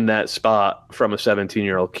performance in that spot from a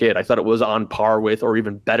 17-year-old kid. I thought it was on par with or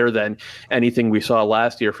even better than anything we saw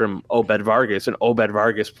last year from Obed Vargas, and Obed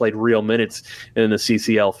Vargas played real minutes in the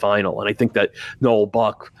CCL final. And I think that Noel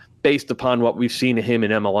Buck, based upon what we've seen of him in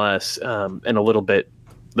MLS and a little bit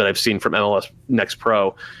that I've seen from MLS Next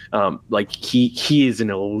Pro, he is an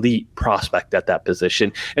elite prospect at that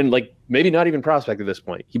position, and maybe not even prospect at this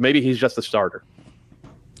point. Maybe he's just a starter.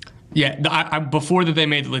 Yeah, before that they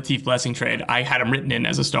made the Latif Blessing trade, I had him written in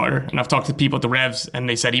as a starter. And I've talked to people at the Revs, and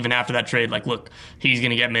they said even after that trade, look, he's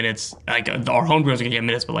going to get minutes. Our homegrowers are going to get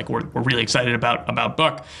minutes, but we're really excited about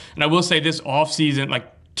Buck. And I will say this offseason,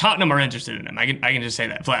 Tottenham are interested in him. I can just say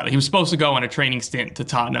that flatly. He was supposed to go on a training stint to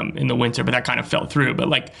Tottenham in the winter, but that kind of fell through.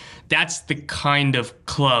 But that's the kind of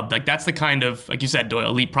club, that's the kind of, like you said,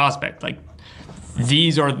 Doyle, elite prospect.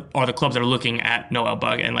 These are the clubs that are looking at Noel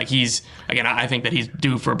Buck, and he's, again, I think that he's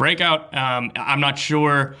due for a breakout. I'm not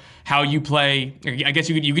sure how you play. I guess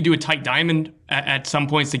you could do a tight diamond at some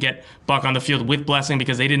points to get Buck on the field with Blessing,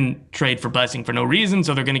 because they didn't trade for Blessing for no reason,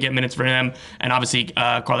 so they're going to get minutes for him. And obviously,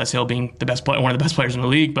 Carles Hill being the best player, one of the best players in the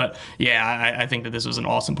league. But yeah, I think that this was an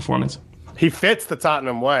awesome performance. He fits the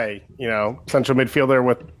Tottenham way, central midfielder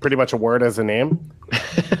with pretty much a word as a name.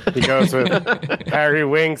 He goes with Harry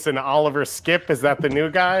Winks and Oliver Skip. Is that the new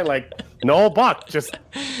guy? Like Noel Buck, just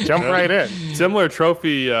jump right in. Similar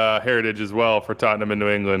trophy heritage as well for Tottenham in New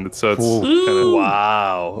England. So it's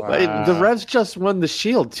wow. The Revs just won the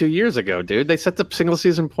Shield 2 years ago, dude. They set the single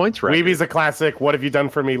season points record. Weeby's a classic. What have you done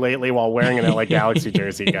for me lately while wearing an LA Galaxy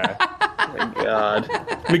jersey guy? Oh my God.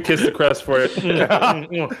 Let me kiss the crest for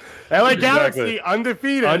you. LA Galaxy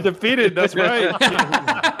undefeated. Undefeated. That's right.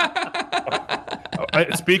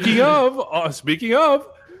 Speaking of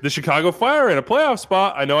the Chicago Fire in a playoff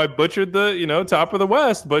spot, I know I butchered the top of the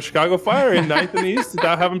West, but Chicago Fire in ninth in the East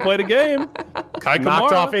without having played a game. Kai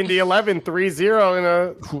Knocked Kamara off Indy 11 3-0 in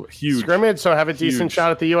a huge scrimmage, so have a decent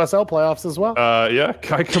shot at the USL playoffs as well.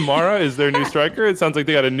 Kai Kamara is their new striker. It sounds like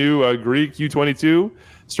they got a new Greek U22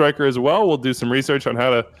 striker as well. We'll do some research on how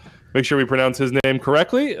to make sure we pronounce his name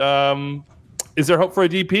correctly. Is there hope for a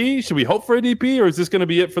DP? Should we hope for a DP, or is this going to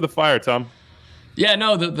be it for the Fire, Tom? Yeah,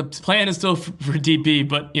 no, the plan is still for DP,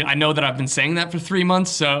 but I know that I've been saying that for 3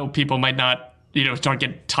 months, so people might not start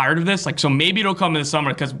getting tired of this. So maybe it'll come in the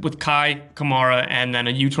summer, because with Kai Kamara and then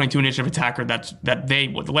a U22 initiative attacker,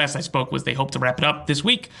 the last I spoke was they hope to wrap it up this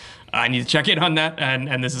week. I need to check in on that,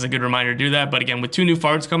 and this is a good reminder to do that. But again, with 2 new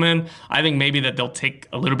forwards coming in, I think maybe that they'll take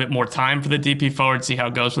a little bit more time for the DP forward, see how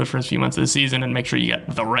it goes for the first few months of the season, and make sure you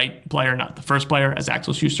get the right player, not the first player, as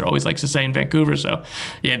Axel Schuster always likes to say in Vancouver. So,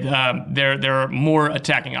 yeah, there are more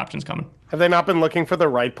attacking options coming. Have they not been looking for the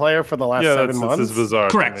right player for the last 7 months? This is bizarre.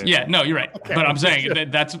 Correct. Yeah, no, you're right. Okay. But I'm saying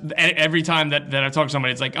that's every time that I talk to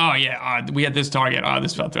somebody, it's like, oh, yeah, we had this target. Oh,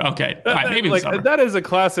 this fell through. Okay. All right, maybe this summer. That is a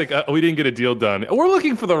classic. We didn't get a deal done. We're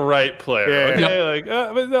looking for the right player. Yeah.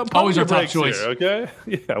 Okay? Yep. Always our top choice. Here, okay.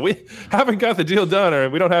 Yeah, we haven't got the deal done, or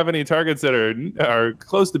we don't have any targets that are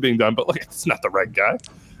close to being done. But it's not the right guy.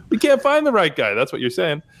 We can't find the right guy. That's what you're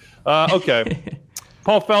saying. Okay.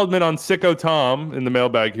 Paul Feldman on Sicko Tom in the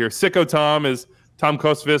mailbag here. Sicko Tom is Tom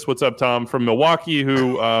Kosvis. What's up, Tom, from Milwaukee,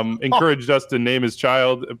 who encouraged us to name his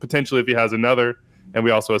child, potentially if he has another, and we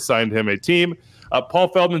also assigned him a team. Paul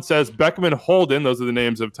Feldman says Beckham and Holden, those are the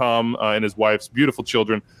names of Tom and his wife's beautiful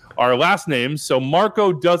children, are last names, so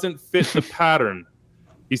Marco doesn't fit the pattern.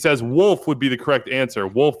 He says Wolf would be the correct answer.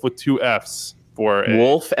 Wolf with 2 Fs for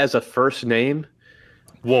Wolf as a first name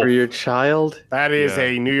for your child? That is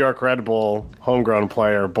a New York Red Bull homegrown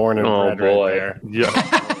player, born and bred right there. Yeah.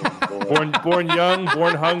 Born young,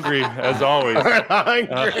 born hungry, as always.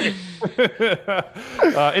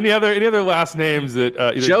 Any other last names that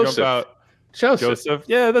either Joseph. jump out? Joseph.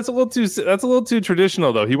 Yeah, that's a little too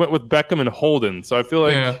traditional though. He went with Beckham and Holden, so I feel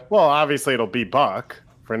like well, obviously it'll be Buck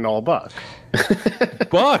for Noel Buck.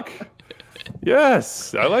 Buck.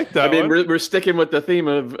 Yes, I like that. I mean, we're sticking with the theme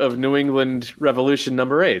of New England Revolution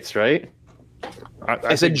number 8s, right?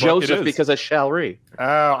 I said Joseph because of Shalry.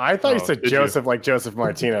 Oh, I thought you said Joseph like Joseph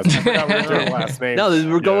Martinez. I forgot we were doing last name. No,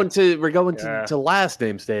 we're going to last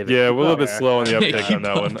names, David. Yeah, we're a little bit slow on the uptake on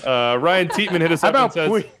that one. Ryan Teetman hit us up and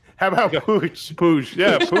says, how about Pooch? Pooch,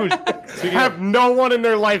 yeah, Pooch. Have no one in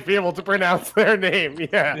their life be able to pronounce their name.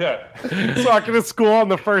 Yeah. Talking to school on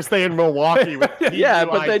the first day in Milwaukee. With but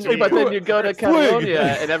then you go to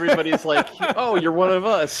California and everybody's like, "Oh, you're one of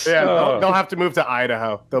us." Yeah, they'll have to move to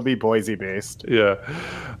Idaho. They'll be Boise based. Yeah,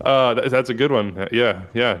 that's a good one. Yeah.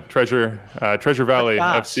 Treasure Valley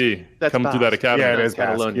FC. Come through that academy. Yeah, it is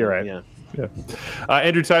Catalonia. You're right. Yeah.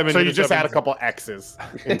 Andrew Timon. So you just add a couple X's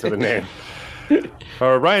into the name.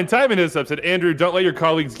 Ryan Timon has said, Andrew, don't let your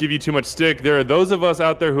colleagues give you too much stick. There are those of us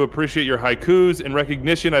out there who appreciate your haikus. In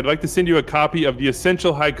recognition, I'd like to send you a copy of the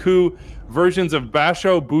essential haiku versions of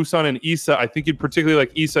Basho, Busan, and Issa. I think you'd particularly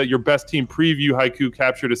like Issa. Your best team preview haiku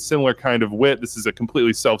captured a similar kind of wit. This is a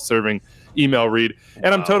completely self-serving email read.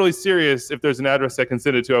 And I'm totally serious. If there's an address I can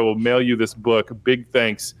send it to, I will mail you this book. Big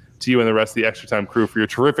thanks to you and the rest of the Extra Time crew for your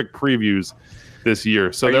terrific previews this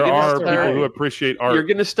year. So there are people who appreciate art. You're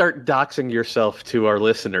going to start doxing yourself to our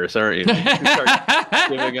listeners, aren't you? You start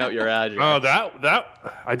giving out your address. Oh, that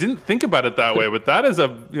I didn't think about it that way, but that is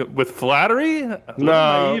with flattery.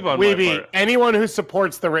 No, anyone who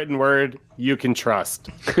supports the written word, you can trust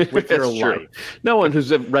with your life. No one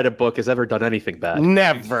who's read a book has ever done anything bad.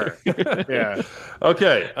 Never. Yeah.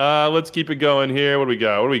 Okay, let's keep it going here. What do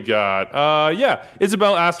we got?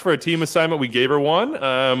 Isabel asked for a team assignment. We gave her one.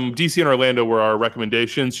 DC and Orlando were our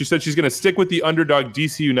recommendations. She said she's going to stick with the underdog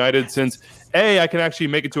DC United since A, I can actually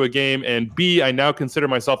make it to a game, and B, I now consider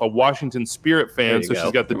myself a Washington Spirit fan, so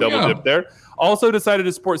she's got the double dip there. Also decided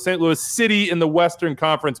to support St. Louis City in the Western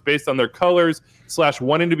Conference based on their colors /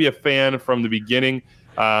 wanting to be a fan from the beginning.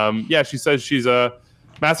 She says she's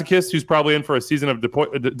masochist who's probably in for a season of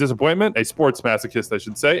disappointment, a sports masochist, I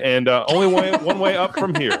should say, and only one way up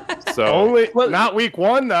from here. So not week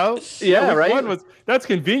 1 though. Yeah, right. That's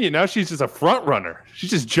convenient. Now she's just a front runner.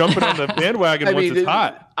 She's just jumping on the bandwagon once it's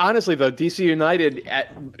hot. Honestly, though, DC United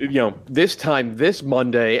this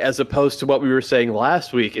Monday, as opposed to what we were saying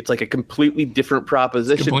last week, it's like a completely different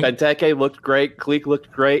proposition. Benteke looked great. Cleek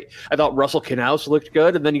looked great. I thought Russell Knaus looked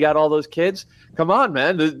good, and then you got all those kids. Come on,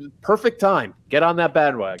 man! The perfect time. Get on that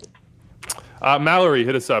bandwagon. Mallory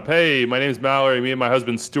hit us up. Hey, my name's Mallory. Me and my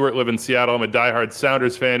husband Stuart live in Seattle. I'm a diehard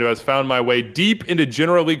Sounders fan who has found my way deep into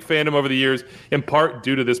General League fandom over the years, in part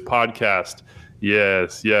due to this podcast.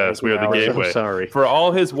 Yes, we are the gateway. I'm sorry. For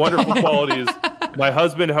all his wonderful qualities, my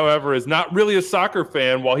husband, however, is not really a soccer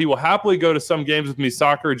fan. While he will happily go to some games with me,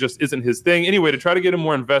 soccer just isn't his thing. Anyway, to try to get him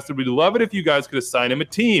more invested, we'd love it if you guys could assign him a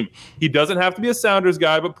team. He doesn't have to be a Sounders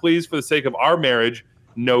guy, but please, for the sake of our marriage,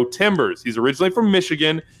 no Timbers. He's originally from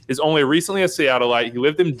Michigan, is only recently a Seattleite. He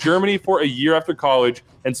lived in Germany for a year after college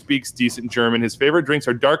and speaks decent German. His favorite drinks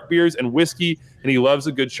are dark beers and whiskey, and he loves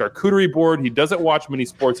a good charcuterie board. He doesn't watch many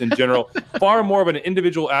sports in general. Far more of an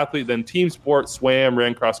individual athlete than team sport, swam,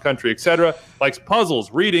 ran cross country, etc. Likes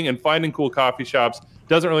puzzles, reading, and finding cool coffee shops.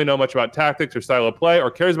 Doesn't really know much about tactics or style of play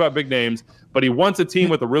or cares about big names, but he wants a team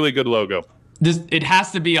with a really good logo. It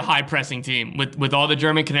has to be a high pressing team with all the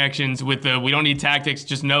German connections. We don't need tactics.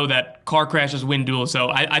 Just know that car crashes win duels.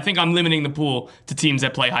 So I think I'm limiting the pool to teams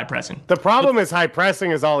that play high pressing. The problem is high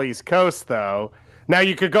pressing is all East Coast though. Now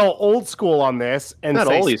you could go old school on this and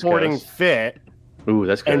say Sporting Fit. Ooh,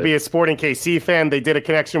 that's good. And be a Sporting KC fan. They did a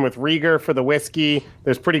connection with Rieger for the whiskey.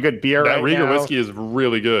 There's pretty good beer right now. That Rieger whiskey is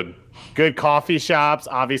really good. Good coffee shops.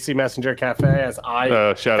 Obviously Messenger Cafe, as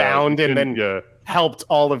I found and then helped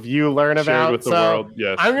all of you learn about. With the world.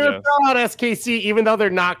 Yes, I'm going to throw out SKC, even though they're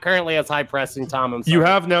not currently as high pressing, Tom. I'm sorry. You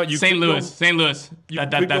have now. St. Louis.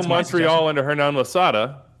 That's Montreal under Hernan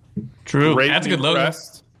Losada. True. That's a good logo.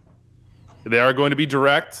 Crest. They are going to be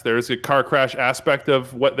direct. There's a car crash aspect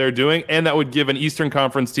of what they're doing, and that would give an Eastern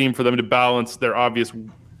Conference team for them to balance their obvious,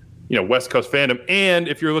 West Coast fandom. And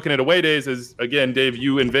if you're looking at away days, as again, Dave,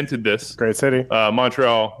 you invented this. Great city.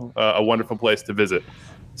 Montreal, a wonderful place to visit.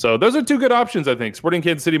 So those are two good options, I think. Sporting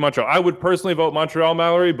Kansas City, Montreal. I would personally vote Montreal,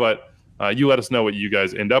 Mallory, but you let us know what you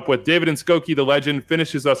guys end up with. David and Skokie, the legend,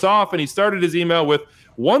 finishes us off, and he started his email with,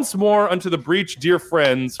 "Once more unto the breach, dear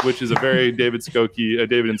friends," which is a very David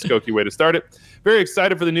and Skokie way to start it. Very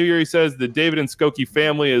excited for the new year, he says. The David and Skokie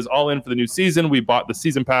family is all in for the new season. We bought the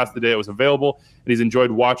season pass the day it was available, and he's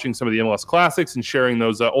enjoyed watching some of the MLS Classics and sharing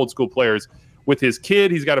those old school players with his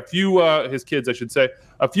kid. He's got a few, his kids, I should say,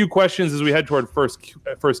 a few questions as we head toward first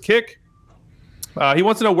kick. He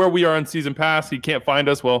wants to know where we are on season pass. He can't find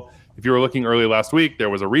us. Well, if you were looking early last week, there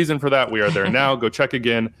was a reason for that. We are there now. Go check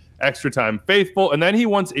again. Extra Time Faithful. And then he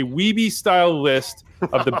wants a Weeby-style list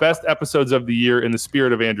of the best episodes of the year in the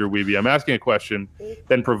spirit of Andrew Weeby. I'm asking a question,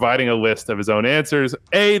 then providing a list of his own answers.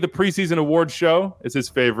 A, the preseason awards show is his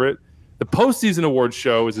favorite. The postseason awards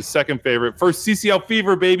show is his second favorite. First, CCL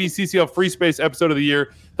Fever, baby, CCL Free Space episode of the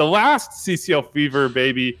year. The last CCL Fever,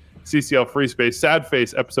 baby, CCL Free Space Sad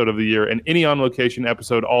Face episode of the year. And any on-location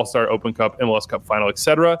episode, All-Star, Open Cup, MLS Cup Final,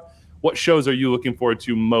 etc. What shows are you looking forward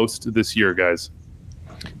to most this year, guys?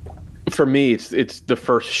 For me, it's the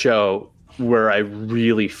first show where I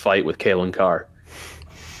really fight with Kalen Carr.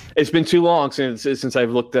 It's been too long since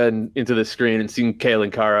I've looked into the screen and seen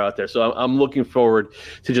Kalen Carr out there. So I'm looking forward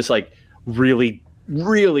to just like really,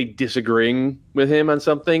 really disagreeing with him on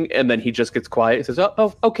something, and then he just gets quiet and says,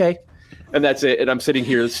 "Oh, okay," and that's it. And I'm sitting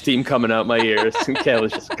here, steam coming out my ears, and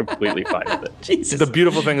Kalen's just completely fine with it. Jesus. The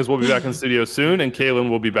beautiful thing is we'll be back in the studio soon, and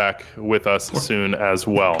Kalen will be back with us soon as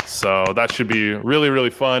well. So that should be really,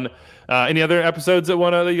 really fun. Any other episodes that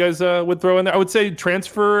you guys would throw in there? I would say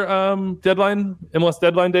transfer deadline, MLS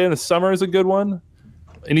deadline day in the summer is a good one.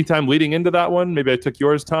 Anytime leading into that one. Maybe I took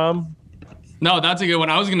yours, Tom. No, that's a good one.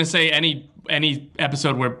 I was gonna say any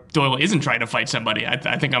episode where Doyle isn't trying to fight somebody.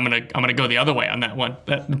 I think I'm gonna go the other way on that one.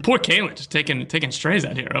 Poor Kalen just taking strays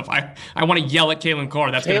out here. If I want to yell at Kalen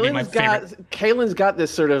Carr, that's gonna be my favorite. Kalen's got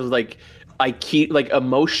this sort of like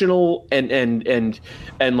emotional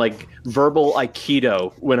and like verbal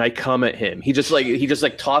aikido when I come at him. He just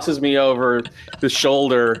tosses me over the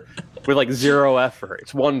shoulder with like zero effort.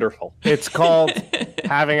 It's wonderful. It's called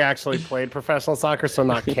having actually played professional soccer, so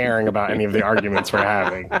not caring about any of the arguments we're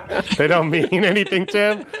having. They don't mean anything to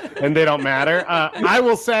him, and they don't matter. I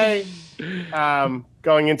will say,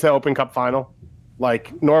 going into Open Cup final,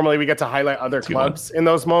 like normally we get to highlight other clubs in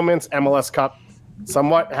those moments. MLS Cup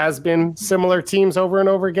somewhat has been similar teams over and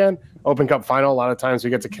over again. Open Cup final, a lot of times we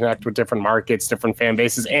get to connect with different markets, different fan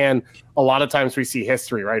bases, and a lot of times we see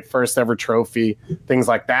history, right? First ever trophy, things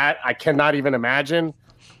like that. I cannot even imagine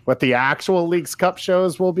what the actual Leagues Cup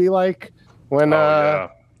shows will be like when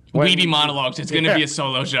Weeby monologues. It's going to be a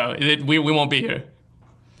solo show. We won't be here.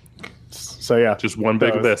 So yeah, just one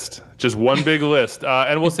big list. Just one big list.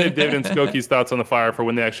 And we'll save David and Skoki's thoughts on the Fire for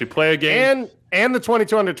when they actually play a game. And the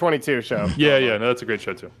 22 under 22 show. Yeah. No, that's a great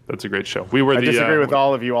show too. That's a great show. I disagree with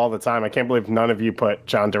all of you all the time. I can't believe none of you put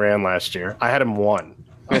John Duran last year. I had him 1.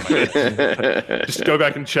 Just go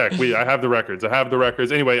back and check. I have the records.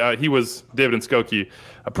 Anyway, he was, David and Skokie,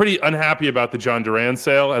 pretty unhappy about the John Duran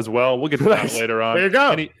sale as well. We'll get to that later on. There you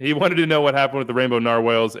go. And he wanted to know what happened with the Rainbow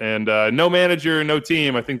Narwhals, and no manager, no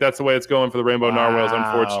team. I think that's the way it's going for the Rainbow Narwhals,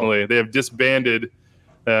 unfortunately. They have disbanded.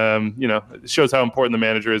 It shows how important the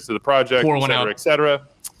manager is to the project, et cetera.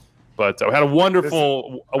 But we had a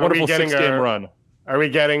wonderful 6-game run. Are we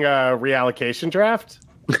getting a reallocation draft?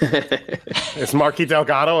 Is Marquis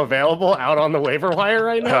Delgado available out on the waiver wire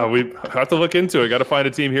right now? We have to look into it. Got to find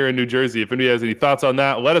a team here in New Jersey. If anybody has any thoughts on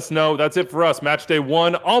that, let us know. That's it for us. Match day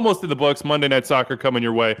 1, almost in the books. Monday Night Soccer coming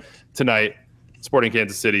your way tonight. Sporting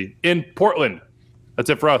Kansas City in Portland. That's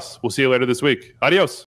it for us. We'll see you later this week. Adios.